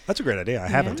 That's a great idea. I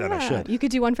haven't, and I should. You could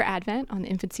do one for Advent on the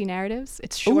infancy narratives.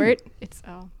 It's short.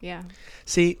 Ooh. Yeah.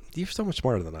 See, you're so much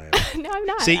smarter than I am. No, I'm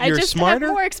not. See, you're smarter. I just have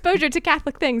more exposure to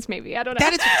Catholic things, maybe. I don't know.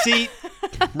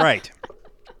 Right.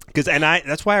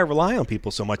 That's why I rely on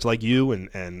people so much, like you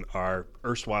and our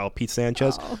erstwhile Pete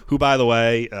Sanchez, who, by the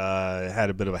way, had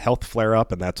a bit of a health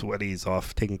flare-up, and that's what he's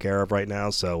off taking care of right now.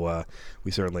 So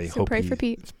we certainly hope pray for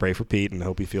Pete. Pray for Pete, and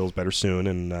hope he feels better soon.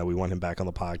 And we want him back on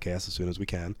the podcast as soon as we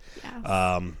can.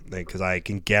 Yes. Because I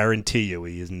can guarantee you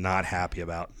he is not happy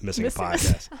about missing a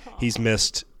podcast. He's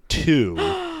missed 2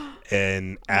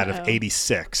 out of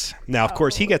 86. Now, of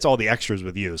course, he gets all the extras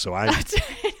with you, so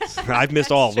I've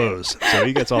missed all those, so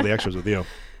he gets all the extras with you.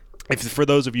 For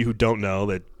those of you who don't know,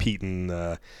 that Pete and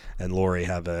Lori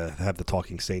have the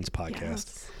Talking Saints podcast.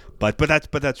 Yes.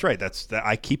 But that's right.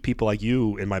 I keep people like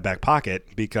you in my back pocket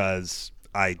because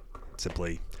I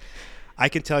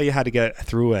can tell you how to get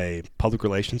through a public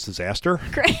relations disaster.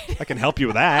 Great. I can help you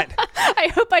with that.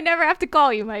 I hope I never have to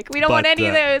call you, Mike. We don't want any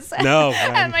of those. No.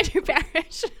 At my new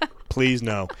parish. Please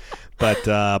no. But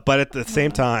at the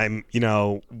same time,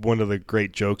 one of the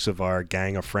great jokes of our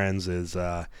gang of friends is,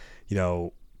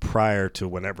 prior to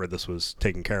whenever this was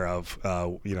taken care of,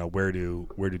 where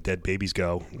do dead babies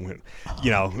go?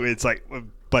 It's like,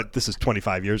 but this is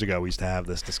 25 years ago. We used to have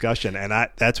this discussion, and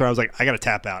that's where I was like, I got to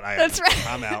tap out. That's right.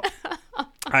 I'm out.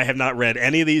 I have not read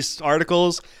any of these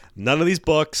articles, none of these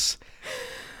books.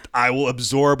 I will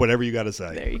absorb whatever you got to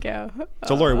say. There you go.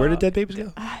 So, Lori, where did dead babies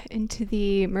go? Into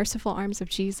the merciful arms of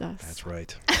Jesus. That's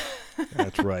right.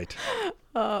 That's right.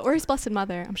 Or his Blessed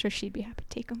Mother. I'm sure she'd be happy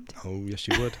to take them. Oh, yes,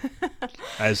 she would.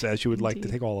 As you would like to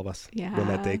take all of us when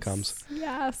that day comes.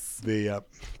 Yes.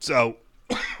 So,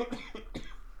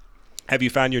 have you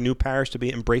found your new parish to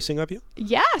be embracing of you?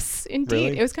 Yes, indeed.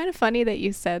 Really? It was kind of funny that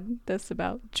you said this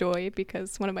about Joy,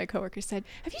 because one of my coworkers said,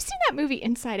 "Have you seen that movie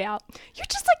Inside Out? You're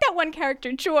just like that one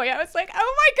character, Joy." I was like,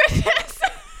 "Oh my goodness."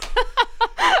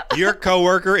 Your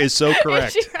coworker is so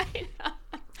correct. Is she right?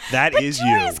 That but is Joy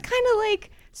you. Is kind of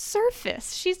like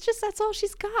surface. That's all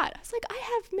she's got. I was like, I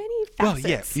have many facets. Well,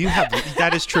 yeah, you have.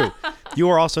 That is true. You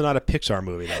are also not a Pixar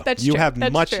movie, though. That's you true. have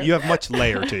That's much. true. You have much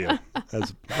layer to you.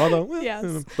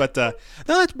 Yes. But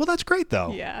that's great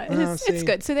though. Yeah, it's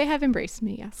good. So they have embraced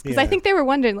me, yes, because I think they were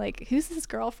wondering, like, who's this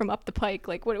girl from up the pike?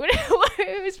 Like, what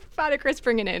who's Father Chris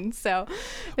bringing in? So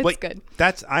it's good.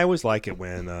 I always like it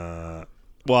when.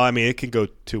 Well, I mean, it can go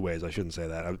two ways. I shouldn't say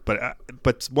that,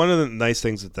 but one of the nice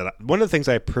things one of the things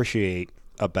I appreciate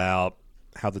about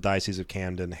how the Diocese of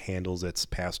Camden handles its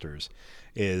pastors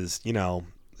is,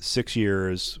 6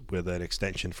 years with an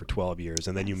extension for 12 years,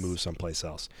 and then you move someplace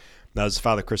else. Now, this is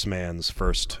Father Chris Mann's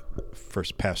first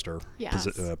pastor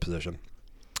position.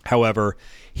 However,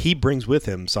 he brings with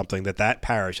him something that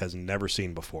parish has never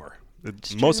seen before.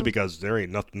 Mostly because there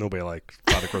ain't nobody like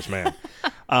Father Chris Mann.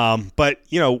 But,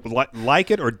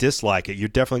 like it or dislike it, you're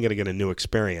definitely going to get a new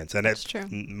experience. And That's true.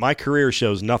 My career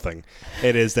shows nothing.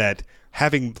 It is that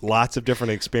having lots of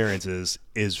different experiences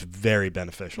is very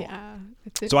beneficial. Yeah.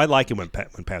 So I like it when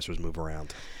pastors move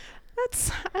around.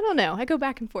 I don't know. I go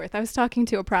back and forth. I was talking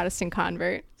to a Protestant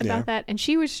convert about that, and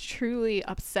she was truly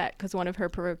upset because one of her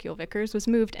parochial vicars was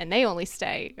moved, and they only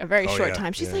stay a very short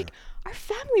time. She's like, our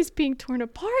family's being torn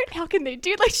apart. How can they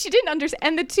do it? Like, she didn't understand.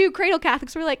 And the two cradle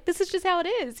Catholics were like, this is just how it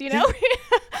is,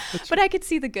 But I could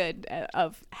see the good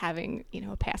of having,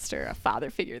 a pastor, a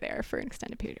father figure there for an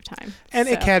extended period of time. And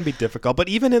it can be difficult, but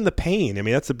even in the pain, I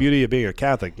mean, that's the beauty of being a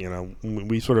Catholic,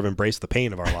 we sort of embrace the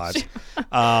pain of our lives.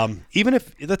 Even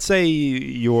if, let's say,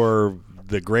 you're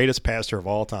the greatest pastor of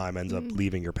all time ends up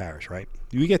leaving your parish, right?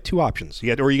 You get two options.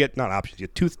 You get not options. You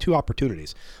get two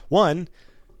opportunities. One,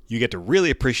 you get to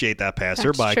really appreciate that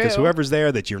pastor because whoever's there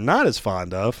that you're not as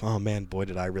fond of. Oh man, boy,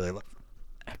 did I really love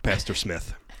Pastor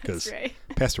Smith, because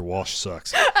Pastor Walsh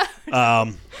sucks.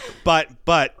 But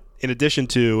in addition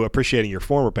to appreciating your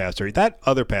former pastor, that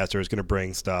other pastor is going to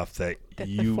bring stuff that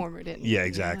the former didn't. Yeah,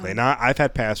 exactly. And I've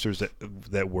had pastors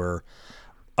that were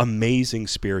amazing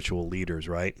spiritual leaders,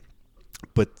 right?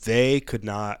 But they could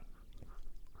not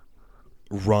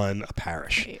run a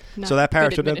parish. Right. So that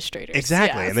parish would administrators.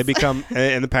 Exactly. Yes. And they become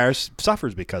and the parish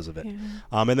suffers because of it. Yeah.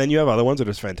 And then you have other ones that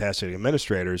are fantastic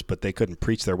administrators, but they couldn't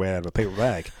preach their way out of a paper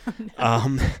bag.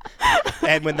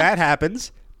 And when that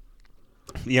happens,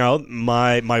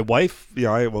 my wife,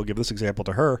 I will give this example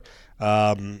to her.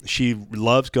 She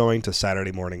loves going to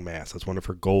Saturday morning mass. That's one of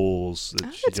her goals.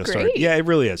 That's great. Started. Yeah, it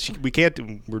really is.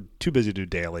 We're too busy to do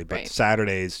daily, but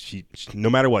Saturdays, she no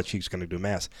matter what, she's going to do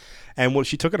mass. And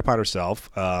she took it upon herself.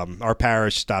 Our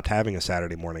parish stopped having a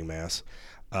Saturday morning mass.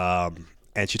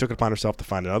 And she took it upon herself to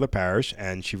find another parish,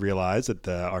 and she realized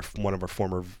that one of our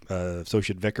former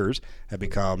associate vicars had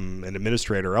become an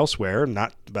administrator elsewhere,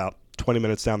 not about 20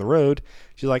 minutes down the road.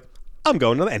 She's like, I'm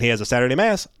going to and he has a Saturday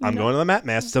mass. I'm going to the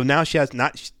mass. So now she's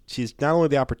not only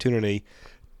the opportunity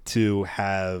to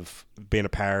have been a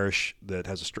parish that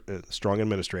has a strong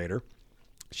administrator.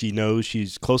 She knows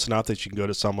she's close enough that she can go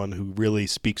to someone who really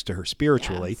speaks to her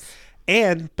spiritually. Yes.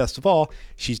 And best of all,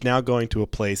 she's now going to a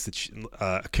place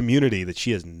a community that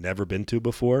she has never been to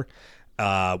before.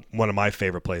 One of my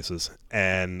favorite places.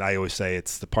 And I always say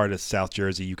it's the part of South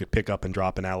Jersey you could pick up and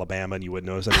drop in Alabama and you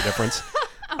wouldn't notice any difference.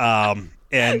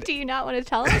 And do you not want to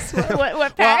tell us what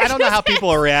well, I don't know how people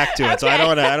will react to it, so I don't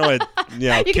want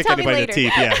to kick anybody in the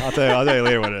teeth. Yeah, I'll tell you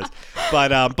later what it is.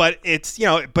 But it's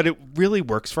but it really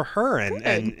works for her,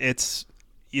 and it's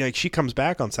she comes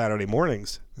back on Saturday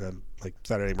mornings, like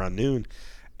Saturday around noon,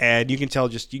 and you can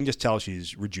just tell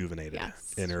she's rejuvenated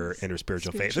in her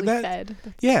spiritual faith. And fed.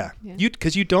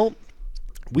 Because you don't.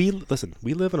 We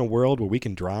live in a world where we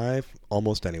can drive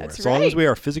almost anywhere. That's as long as we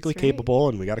are physically capable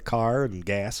and we got a car and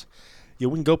gas, we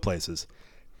can go places.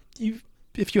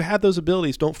 If you have those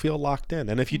abilities, don't feel locked in.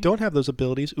 And if you don't have those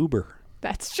abilities, Uber.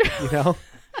 That's true.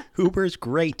 Uber is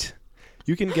great.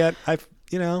 You can get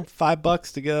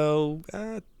 $5 to go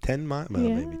 10 miles,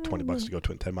 maybe $20 to go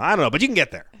 10 miles. I don't know, but you can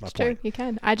get there. That's true. You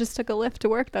can. I just took a Lyft to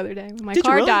work the other day when my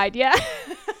car died. Yeah.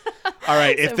 All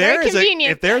right. If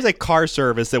there is a car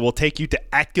service that will take you to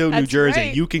Atco, New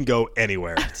Jersey, you can go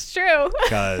anywhere. That's true.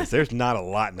 Because there's not a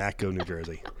lot in Atco, New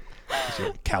Jersey.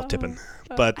 Cow tipping.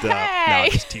 But no, I'm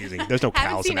just teasing. There's no cows in Atco.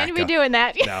 Haven't seen anybody doing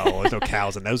that. No, there's no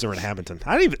cows, and those are in Hamilton.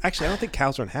 I don't think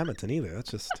cows are in Hamilton either.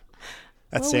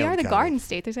 That's we are the Garden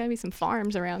State. There's got to be some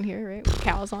farms around here, right, with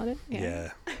cows on it.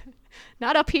 Yeah.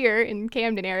 Not up here in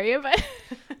Camden area, but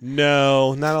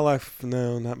no, not a lot.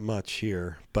 No, not much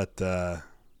here. But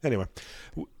anyway,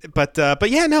 but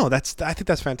yeah, no, I think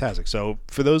that's fantastic. So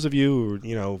for those of you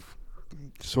who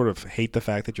sort of hate the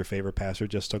fact that your favorite pastor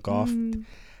just took off.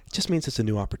 It just means it's a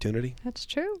new opportunity. That's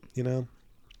true.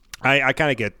 I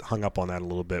kind of get hung up on that a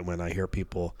little bit when I hear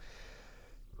people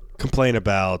complain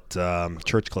about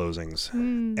church closings.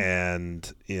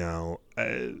 And,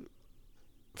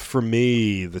 for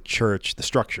me, the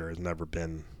structure has never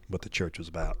been what the church was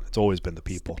about. It's always been the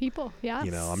people. It's the people, yes.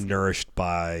 I'm nourished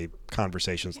by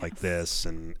conversations like this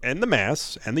and the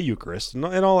Mass and the Eucharist and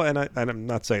all. And I'm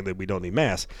not saying that we don't need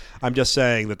Mass. I'm just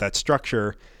saying that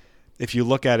structure, if you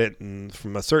look at it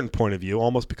from a certain point of view,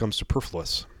 almost becomes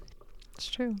superfluous. It's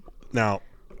true. Now,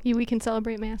 we can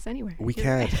celebrate Mass anywhere. We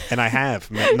can, and I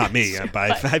have. Not me,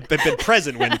 but I've been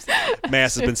present when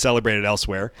Mass has been celebrated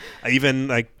elsewhere. Even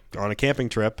like on a camping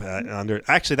trip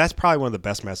actually, that's probably one of the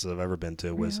best Masses I've ever been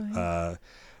to. Was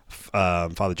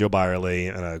Father Joe Byerly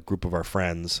and a group of our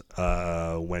friends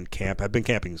went camp. I've been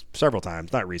camping several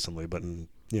times, not recently, but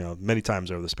many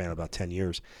times over the span of about 10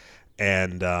 years.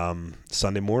 And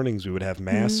Sunday mornings we would have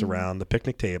Mass around the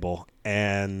picnic table,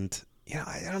 and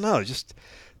I don't know, just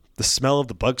the smell of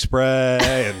the bug spray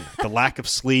and the lack of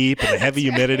sleep and the heavy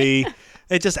humidity.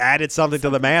 It just added something to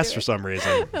the Mass for some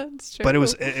reason. That's true. But it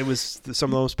was some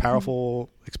of the most powerful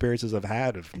experiences I've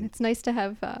had. And it's nice to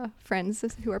have friends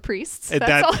who are priests.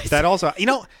 That also,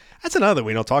 that's another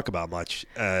we don't talk about much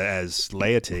as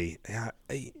laity.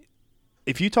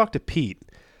 If you talk to Pete,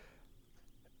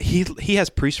 he has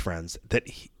priest friends that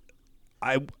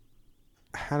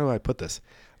how do I put this?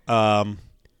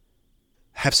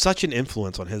 Have such an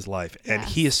influence on his life, and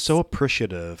he is so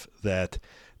appreciative that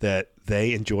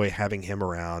they enjoy having him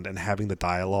around and having the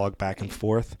dialogue back and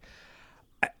forth.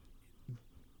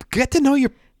 Get to know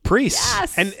your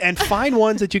priests and find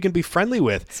ones that you can be friendly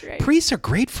with. That's right. Priests are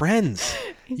great friends.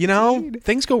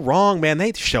 Things go wrong, man.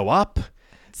 They show up.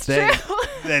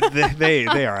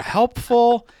 They are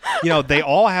helpful. They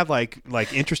all have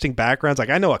like interesting backgrounds. Like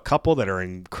I know a couple that are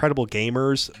incredible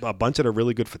gamers, a bunch that are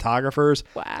really good photographers.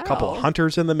 Wow. A couple of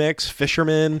hunters in the mix,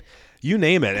 fishermen, you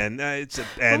name it. And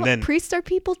then priests are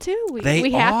people too.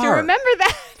 We have to remember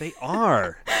that. They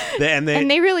are. And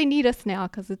they really need us now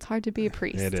because it's hard to be a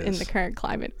priest in the current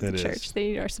climate of the church. Is. They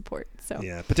need our support. So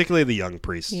yeah, particularly the young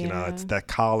priests. It's that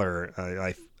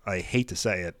collar. I hate to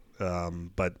say it.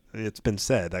 But it's been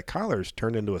said that collars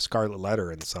turned into a scarlet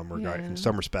letter in some regard, in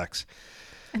some respects.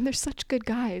 And they're such good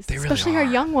guys, especially our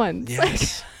young ones.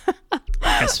 Yes.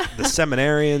 The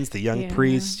seminarians, the young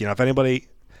priests. If anybody,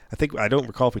 I don't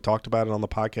recall if we talked about it on the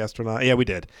podcast or not. Yeah, we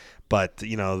did. But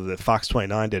the Fox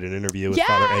 29 did an interview with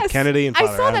Father Ed Kennedy and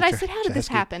Father I saw that. I said, "How did this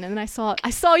happen?" And then I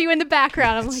saw you in the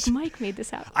background. I'm like, Mike made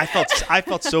this happen. I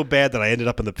felt so bad that I ended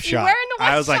up in the shot.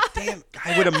 I was like, damn,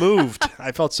 I would have moved.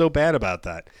 I felt so bad about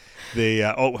that.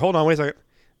 Hold on, wait a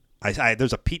second.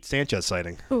 There's a Pete Sanchez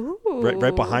sighting. Ooh.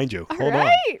 Right behind you. Hold on.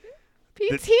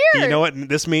 Pete's here. You know what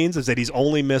this means is that he's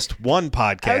only missed one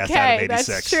podcast out of 86.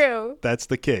 That's true. That's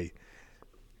the key.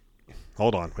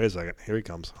 Hold on. Wait a second. Here he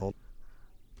comes.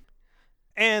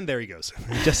 And there he goes.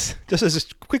 Just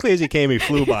as quickly as he came, he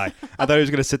flew by. I thought he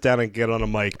was going to sit down and get on a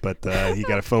mic, but he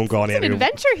got a phone call. It's an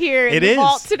adventure here in the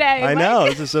vault today. I know.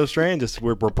 This is so strange.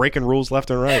 We're breaking rules left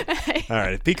and right. All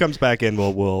right. If he comes back in,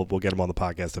 we'll get him on the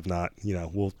podcast. If not,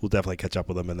 we'll definitely catch up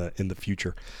with him in the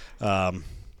future.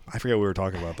 I forget what we were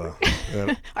talking about, though.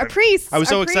 Our priests. I was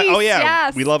so excited. Oh, yeah.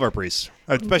 Yes. We love our priests,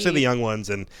 especially the young ones.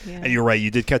 And you're right.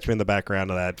 You did catch me in the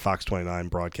background of that Fox 29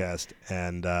 broadcast.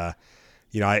 And, I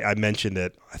mentioned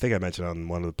it. I think I mentioned on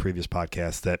one of the previous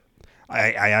podcasts that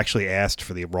I actually asked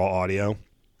for the raw audio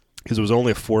because it was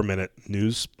only a 4-minute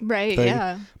news thing.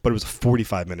 But it was a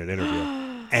 45-minute interview.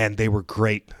 And they were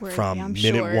great from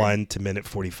minute 1 to minute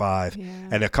 45. Yeah.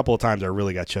 And a couple of times I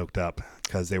really got choked up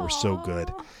because they were so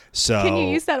good. So can you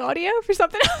use that audio for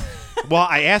something else? Well,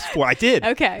 I asked for I did.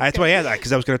 Okay. That's why I asked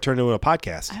because I was going to turn it into a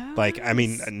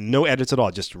podcast. No edits at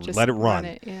all. Just let it run.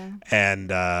 And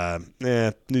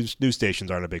news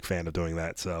stations aren't a big fan of doing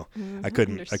that. So I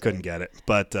couldn't get it.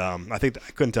 But I think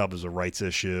I couldn't tell if it was a rights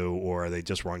issue or they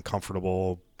just were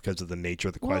uncomfortable because of the nature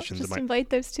of the questions. Just invite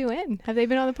those two in. Have they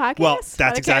been on the podcast? Well,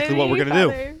 that's exactly what we're going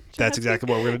to do. That's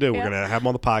exactly what we're going to do. We're going to have them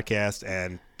on the podcast,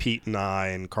 and Pete and I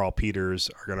and Carl Peters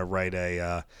are going to write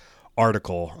a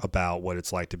article about what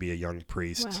it's like to be a young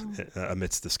priest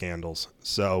amidst the scandals.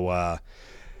 So,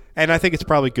 and I think it's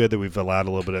probably good that we've allowed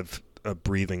a little bit of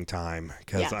breathing time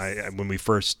because when we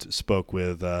first spoke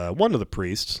with one of the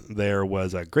priests, there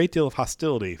was a great deal of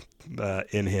hostility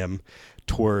in him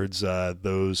towards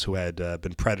those who had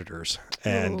been predators,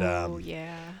 and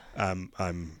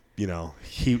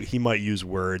he might use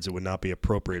words that would not be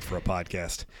appropriate for a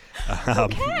podcast.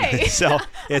 Okay, so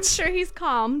I'm sure he's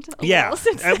calmed.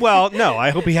 Well, no, I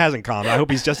hope he hasn't calmed. I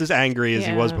hope he's just as angry as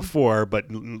he was before, but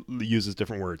uses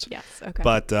different words. Yes, okay.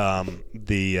 But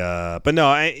but no,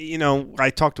 I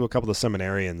talked to a couple of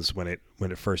seminarians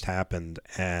when it first happened,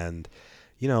 and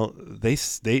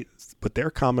but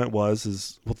their comment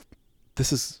was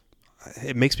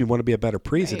it makes me want to be a better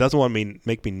priest. Right. It doesn't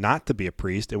make me not to be a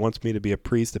priest. It wants me to be a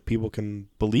priest that people can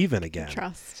believe in again.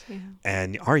 Trust. Yeah.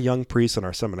 And our young priests and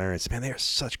our seminarians, man, they are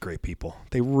such great people.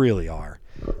 They really are.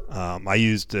 I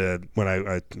used, when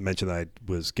I mentioned that I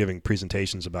was giving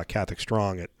presentations about Catholic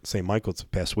Strong at St. Michael's the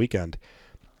past weekend,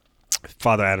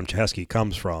 Father Adam Chesky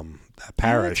comes from that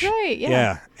parish. Oh, that's right,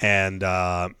 yeah. And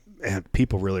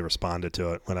people really responded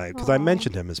to it because I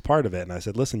mentioned him as part of it, and I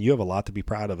said, "Listen, you have a lot to be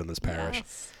proud of in this parish."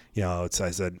 Yes.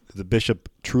 I said, the bishop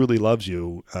truly loves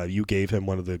you. You gave him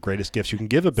one of the greatest gifts you can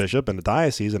give a bishop and a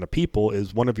diocese and a people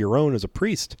is one of your own as a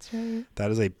priest.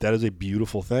 That's right. That is a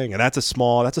beautiful thing, and that's a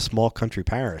small country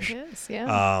parish. It is,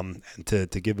 yeah. And to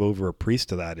give over a priest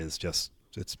to that is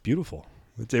it's beautiful.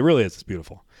 It really is. It's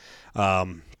beautiful.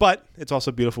 But it's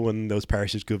also beautiful when those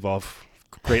parishes give off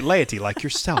great laity like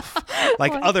yourself,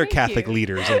 like other Catholic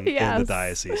leaders in the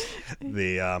diocese.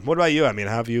 What about you? I mean,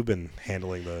 how have you been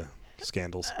handling the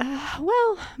scandals?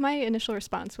 Well, my initial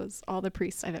response was all the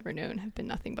priests I've ever known have been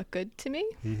nothing but good to me.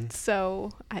 Mm-hmm.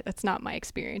 So that's not my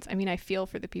experience. I mean, I feel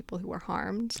for the people who were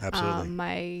harmed. Absolutely.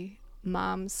 My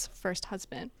mom's first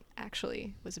husband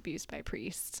actually was abused by a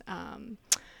priest.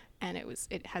 And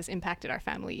it has impacted our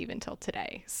family even till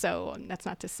today. So that's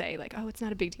not to say it's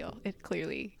not a big deal. It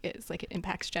clearly is. It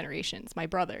impacts generations. My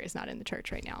brother is not in the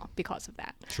church right now because of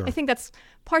that. Sure. I think that's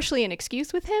partially an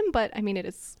excuse with him, but I mean,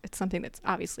 it's something that's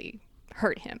obviously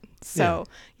hurt him. So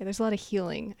there's a lot of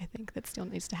healing, I think, that still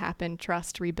needs to happen.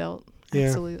 Trust rebuilt. Yeah.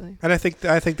 Absolutely. And I think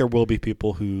there will be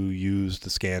people who use the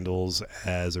scandals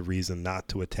as a reason not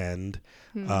to attend.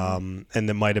 Mm-hmm. And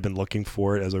they might have been looking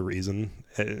for it as a reason.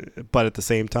 But at the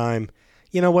same time,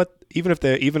 you know what? Even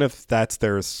if that's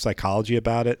their psychology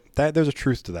about it, that there's a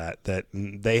truth to that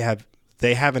they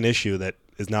have an issue that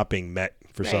is not being met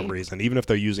for some reason, even if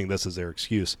they're using this as their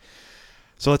excuse.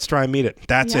 So let's try and meet it.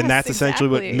 That's essentially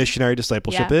what missionary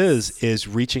discipleship is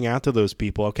reaching out to those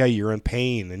people. Okay, you're in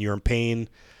pain, and you're in pain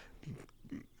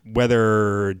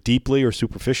whether deeply or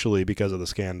superficially because of the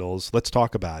scandals. Let's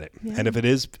talk about it. Yeah. And if it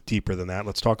is deeper than that,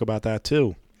 let's talk about that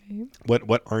too. Right.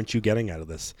 What aren't you getting out of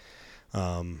this?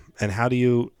 And how do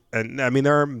you? And I mean,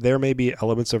 there may be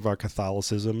elements of our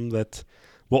Catholicism that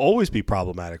will always be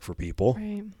problematic for people,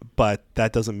 right. But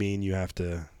that doesn't mean you have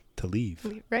to leave.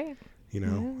 Right.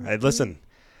 Listen.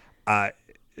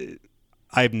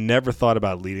 I've never thought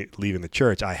about leaving the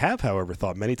church. I have, however,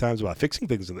 thought many times about fixing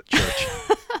things in the church.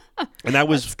 And that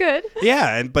was that's good.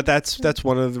 Yeah, but that's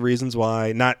one of the reasons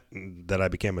why, not that I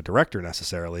became a director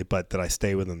necessarily, but that I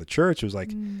stay within the church. It was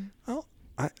like,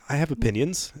 I have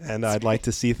opinions, and I'd like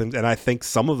to see things, and I think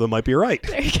some of them might be right.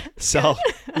 So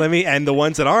and the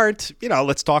ones that aren't,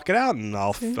 let's talk it out, and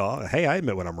hey, I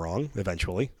admit when I'm wrong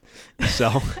eventually. So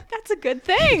that's a good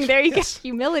thing. There you go.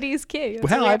 Humility is key.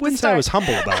 That's I wouldn't say I was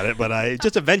humble about it, but I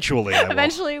just eventually.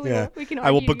 We can.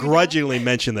 I will begrudgingly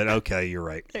mention that. Okay, you're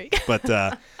right. There you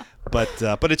go.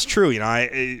 But it's true.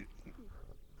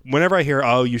 Whenever I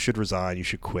hear, you should resign, you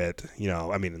should quit.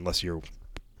 Unless you're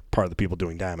part of the people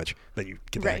doing damage, then you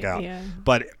get the heck out. Yeah.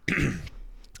 But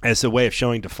as a way of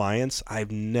showing defiance,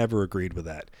 I've never agreed with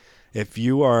that. If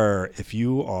you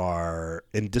are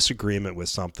in disagreement with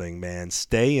something, man,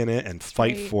 stay in it and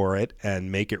fight for it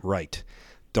and make it right.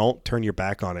 Don't turn your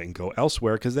back on it and go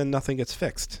elsewhere, because then nothing gets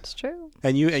fixed. It's true.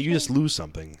 And you just lose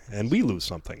something, and we lose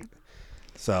something.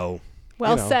 So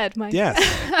well said, Mike. Yes.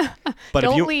 But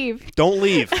don't leave. Don't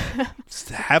leave.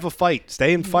 Have a fight.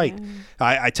 Stay and fight.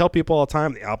 Yeah. I tell people all the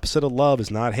time, the opposite of love is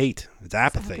not hate. It's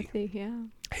apathy.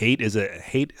 Hate has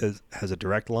a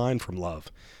direct line from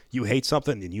love. You hate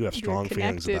something and you have strong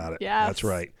feelings about it. Yes. That's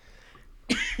right.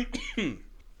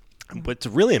 What's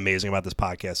really amazing about this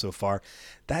podcast so far,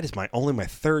 that is only my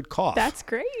third cough. That's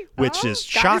great. Which is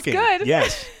shocking. Good.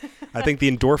 Yes. I think the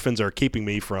endorphins are keeping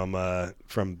me from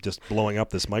just blowing up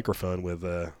this microphone with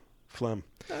phlegm.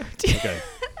 Oh, okay.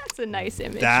 That's a nice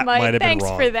image, that Mike. Might have Thanks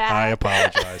been wrong. For that. I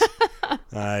apologize.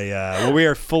 Well, we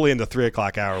are fully into 3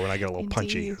 o'clock hour when I get a little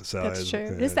punchy. So that's true.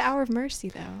 It is the hour of mercy,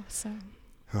 though. So.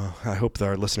 Oh, I hope that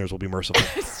our listeners will be merciful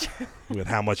with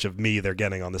how much of me they're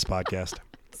getting on this podcast.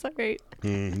 So great.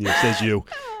 It says you.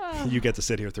 You get to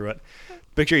sit here through it.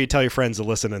 Make sure you tell your friends to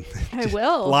listen and I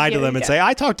will. Lie to them and say,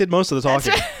 I did most of the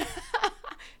talking.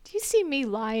 Do you see me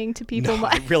lying to people? No,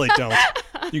 I really don't.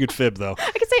 You could fib, though.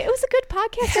 I could say it was a good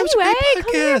podcast It was a great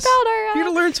podcast. You're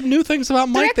going to learn some new things about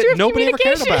Mike that nobody ever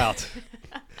cared about.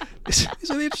 These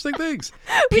are the interesting things.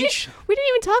 We didn't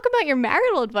even talk about your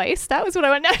marital advice. That was what I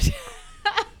went down to.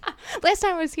 Last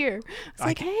time I was here, I was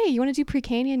like, hey, you want to do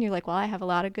pre-Canyon? And you're like, well, I have a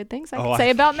lot of good things I can say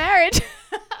about marriage.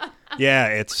 Yeah,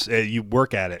 it's you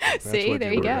work at it. That's See,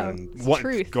 there you go. It's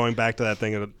truth. Going back to that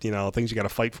thing of, things you got to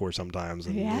fight for sometimes.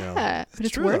 And, but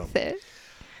it's worth it.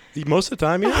 Most of the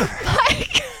time, yeah.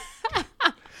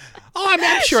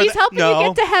 I'm sure she's helping you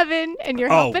get to heaven, and you're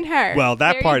helping her. Well,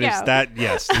 that part is that.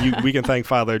 Yes, we can thank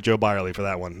Father Joe Byerly for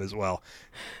that one as well.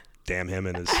 Damn him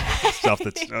and his stuff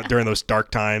that's during those dark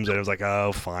times. And it was like,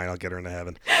 oh, fine, I'll get her into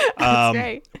heaven. That's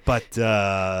great. But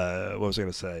what was I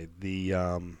going to say?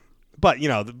 But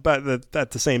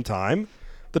at the same time,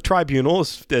 the tribunal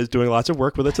is doing lots of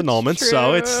work with its annulments. True.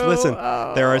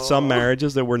 So there are some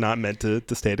marriages that were not meant to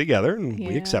stay together, and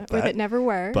we accept that. Or that never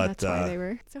were. But that's why they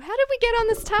were. So how did we get on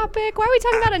this topic? Why are we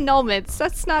talking about annulments?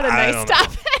 That's not a nice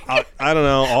topic. I don't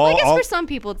know. I guess for some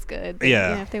people it's good.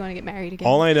 If they want to get married again.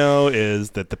 All I know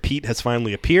is that the Pete has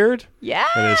finally appeared. Yes.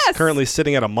 And is currently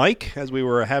sitting at a mic as we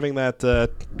were having that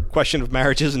question of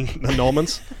marriages and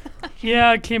annulments.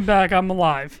 Yeah, I came back. I'm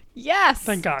alive. Yes.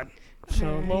 Thank God.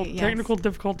 So a little technical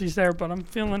difficulties there, but I'm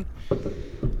feeling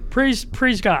praise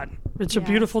God. It's a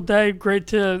beautiful day. Great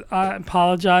to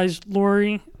apologize,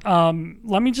 Lori.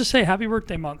 Let me just say happy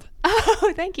birthday month.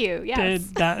 Oh, thank you. Yes.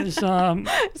 That is it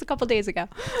was a couple days ago.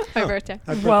 My birthday.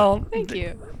 Well, thank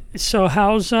you. So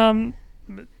how's Mike,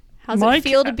 it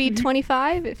feel to be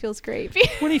 25? It feels great.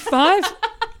 25?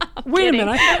 Wait a minute,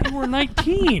 I thought you were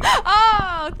 19.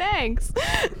 Oh, thanks.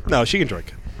 No, she can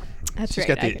drink. That's she's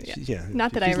right. Got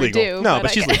not that I ever legal. do. No,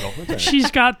 but she's legal. Okay. She's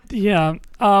got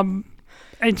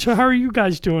and so how are you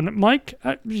guys doing? Mike,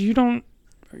 you don't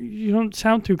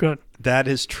sound too good. That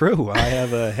is true. I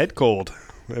have a head cold.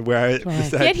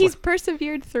 Yet he's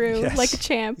persevered through like a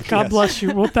champ. God bless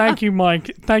you. Well, thank you,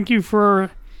 Mike. Thank you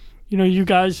for, you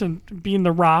guys and being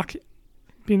the rock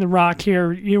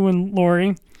here, you and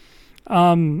Lori.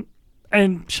 And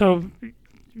so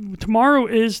tomorrow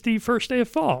is the first day of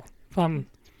fall.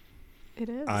 It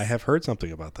is. I have heard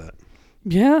something about that.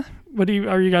 Yeah.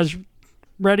 Are you guys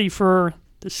ready for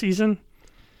the season?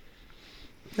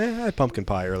 Yeah, I had pumpkin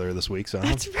pie earlier this week, so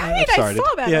that's right. I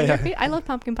saw that. Yeah. I love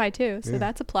pumpkin pie too, so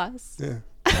that's a plus. Yeah,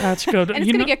 that's good. And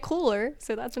it's gonna get cooler,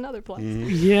 so that's another plus. Mm-hmm.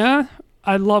 Yeah,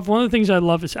 one of the things I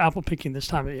love is apple picking this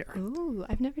time of year. Ooh,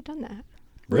 I've never done that.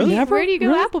 Really? Where do you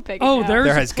go apple picking? Oh, there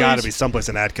has got to be someplace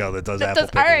in Atco that does apple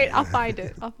picking. All right, I'll find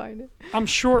it. I'm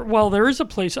sure. Well, there is a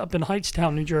place up in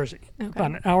Hightstown, New Jersey,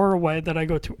 about an hour away that I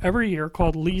go to every year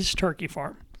called Lee's Turkey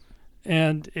Farm,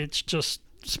 and it's just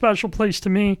a special place to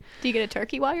me. Do you get a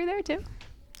turkey while you're there too?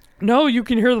 No, you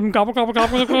can hear them gobble, gobble,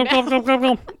 gobble, gobble, gobble, gobble,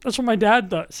 gobble. That's what my dad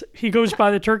does. He goes by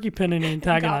the turkey pen and he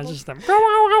antagonizes them. Gobble,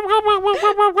 gobble, gobble,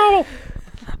 gobble, gobble,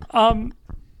 gobble.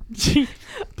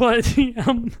 But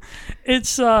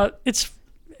it's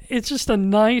just a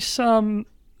nice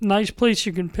place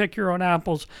you can pick your own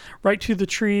apples right to the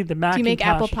tree. The Macintosh. Do you make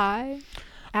apple pie?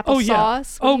 Apple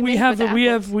sauce? What we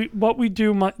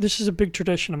do. This is a big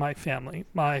tradition of my family.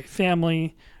 My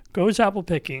family goes apple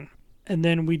picking, and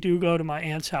then we do go to my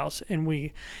aunt's house, and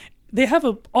they have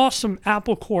an awesome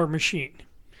apple core machine.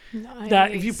 Nice.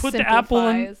 That if you put the apple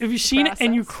in, if you've seen it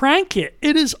and you crank it,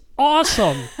 it is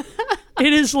awesome.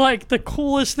 It is like the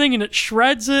coolest thing, and it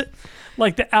shreds it,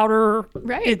 like the outer.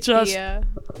 Right. It just the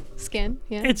skin.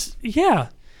 Yeah.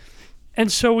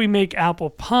 And so we make apple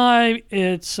pie.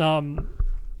 It's I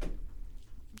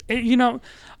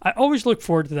always look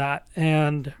forward to that,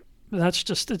 and it's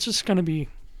just going to be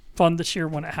fun this year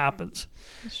when it happens.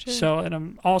 So,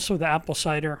 and also the apple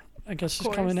cider, I guess, is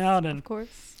coming out, and of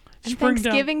course, and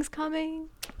Thanksgiving's coming.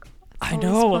 I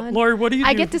know. Lori, what do you do?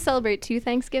 I get to celebrate 2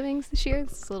 Thanksgivings this year.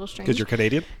 It's a little strange. Because you're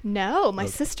Canadian? No, my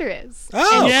sister is.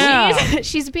 Oh, yeah.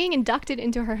 She's being inducted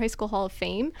into her high school Hall of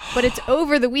Fame, but it's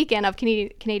over the weekend of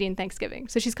Canadian Thanksgiving.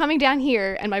 So she's coming down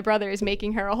here, and my brother is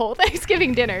making her a whole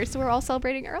Thanksgiving dinner. So we're all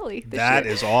celebrating early this year. That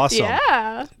is awesome.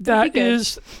 Yeah. That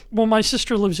is, my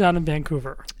sister lives out in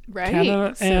Vancouver. Right.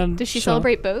 Canada, so and does she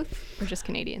celebrate both or just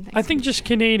Canadian Thanksgiving? I think just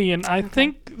Canadian. I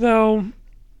think, though...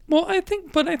 Well, I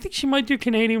think she might do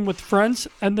Canadian with friends,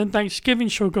 and then Thanksgiving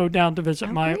she'll go down to visit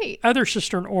my other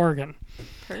sister in Oregon.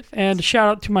 Perfect. And shout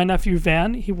out to my nephew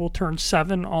Van. He will turn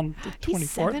 7 on the 24th.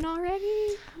 He's 7 already?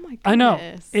 Oh my goodness. I know.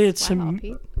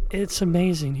 It's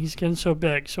amazing. He's getting so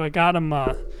big. So I got him.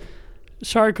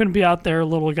 Sorry I couldn't be out there,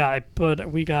 little guy,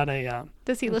 but we got a.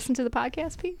 Does he listen to the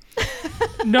podcast, Pete?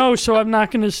 No, so I'm not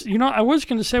going to. I was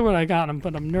going to say what I got him,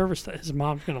 but I'm nervous that his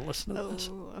mom's going to listen to this.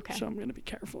 Oh, okay. So I'm going to be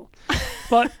careful.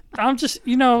 But I'm just,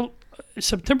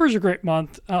 September's a great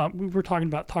month. We were talking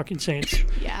about Talking Saints.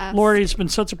 Yes. Lori, it's been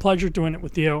such a pleasure doing it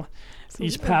with you. Absolutely.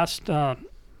 These past.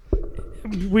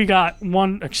 We got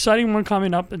one exciting one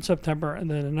coming up in September,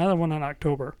 and then another one in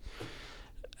October.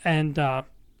 And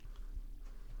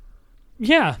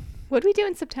yeah. What do we do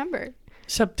in September?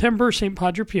 September, St.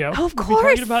 Padre Pio. Oh, of course. We'll be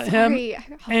talking about him.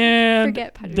 And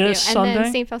forget Padre this Pio. Sunday. And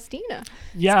then St. Faustina.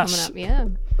 Yes. Coming up,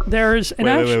 yeah. There's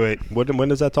wait. When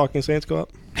does that Talking Saints go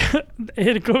up?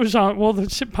 It goes on. Well, the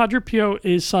St. Padre Pio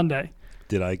is Sunday.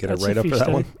 Did I get a write-up for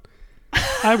that one?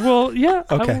 I will, yeah.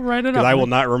 Okay. I will write it up. Because I will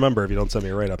not remember if you don't send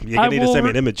me a write-up. You need to send me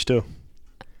an image, too.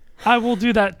 I will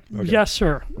do that. Okay. Yes,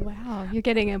 sir. Wow, you're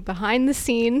getting a behind the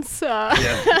scenes.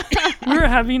 Yeah. We're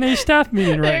having a staff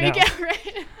meeting right now. There you go,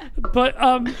 right. But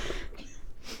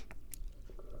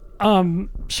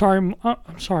sorry,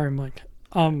 I'm sorry, Mike.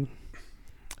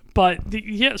 But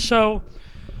so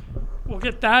we'll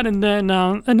get that, and then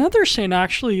another saint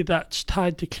actually that's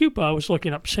tied to Cuba. I was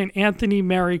looking up Saint Anthony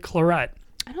Mary Claret.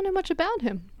 I don't know much about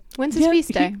him. When's his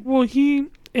feast day? He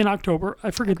in October.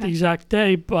 I forget the exact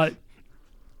day, but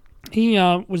he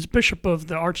was bishop of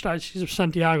the Archdiocese of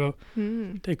Santiago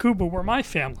de Cuba, where my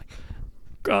family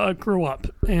grew up.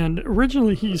 And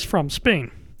originally he's from Spain.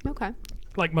 Okay.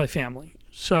 Like my family.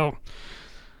 So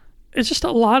it's just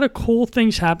a lot of cool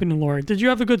things happening, Lori. Did you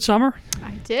have a good summer?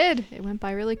 I did. It went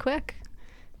by really quick.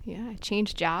 Yeah, I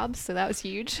changed jobs, so that was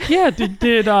huge. Yeah, did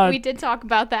we did talk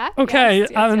about that. Okay,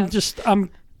 yes.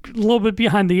 I'm a little bit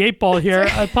behind the 8 ball here.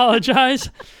 I apologize.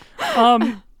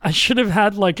 I should have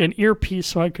had like an earpiece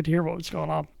so I could hear what was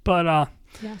going on. But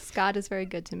yes, God is very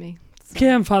good to me. So.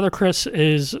 Yeah, and Father Chris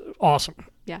is awesome.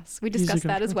 Yes, we discussed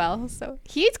that as well. So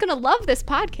he's going to love this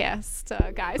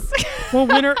podcast, guys. Well,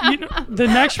 the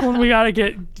next one we got to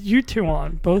get you two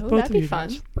on, both of you. That'd be fun.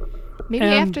 Guys. Maybe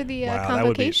after the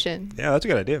convocation. That's a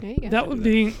good idea. There you go. That would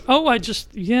be. Oh, I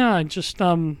just.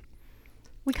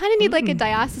 We kind of need like a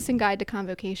diocesan guide to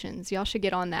convocations. Y'all should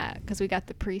get on that because we got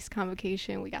the priest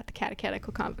convocation, we got the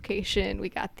catechetical convocation, we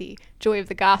got the joy of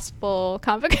the gospel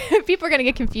convocation. People are going to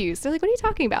get confused. They're like, what are you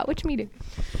talking about? Which meeting?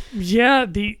 Yeah.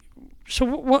 So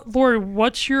what, Lori,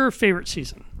 what's your favorite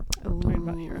season?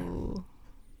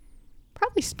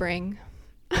 Probably spring.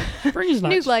 Spring is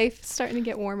nice. New life, starting to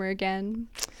get warmer again.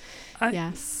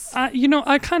 Yes.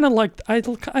 I kind of like, I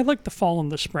like the fall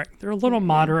and the spring. They're a little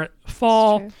moderate.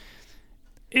 Fall.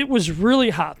 It was really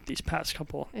hot these past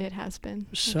couple. It has been.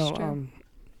 So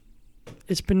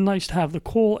it's been nice to have the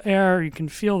cool air. You can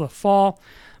feel the fall,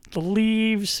 the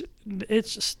leaves.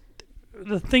 It's just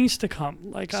the things to come.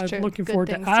 Like I'm looking forward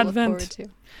to Advent.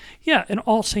 Yeah, and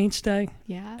All Saints Day.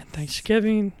 Yeah. And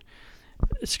Thanksgiving.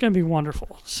 It's going to be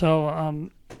wonderful. So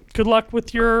good luck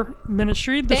with your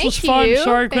ministry. This was fun. You.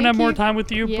 Sorry I couldn't have more time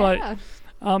with you, but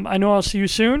I know I'll see you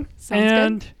soon.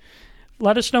 Sounds good.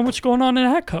 Let us know what's going on in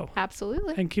ATCO.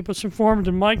 Absolutely. And keep us informed.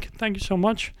 And Mike, thank you so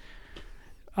much.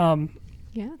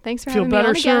 Thanks for having me on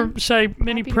again. Feel better, sir. Say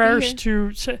many prayers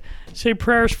to say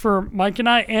prayers for Mike and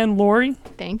I and Lori.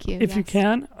 Thank you. If you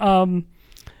can.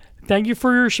 Thank you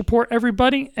for your support,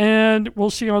 everybody. And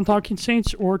we'll see you on Talking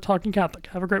Saints or Talking Catholic.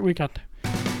 Have a great weekend.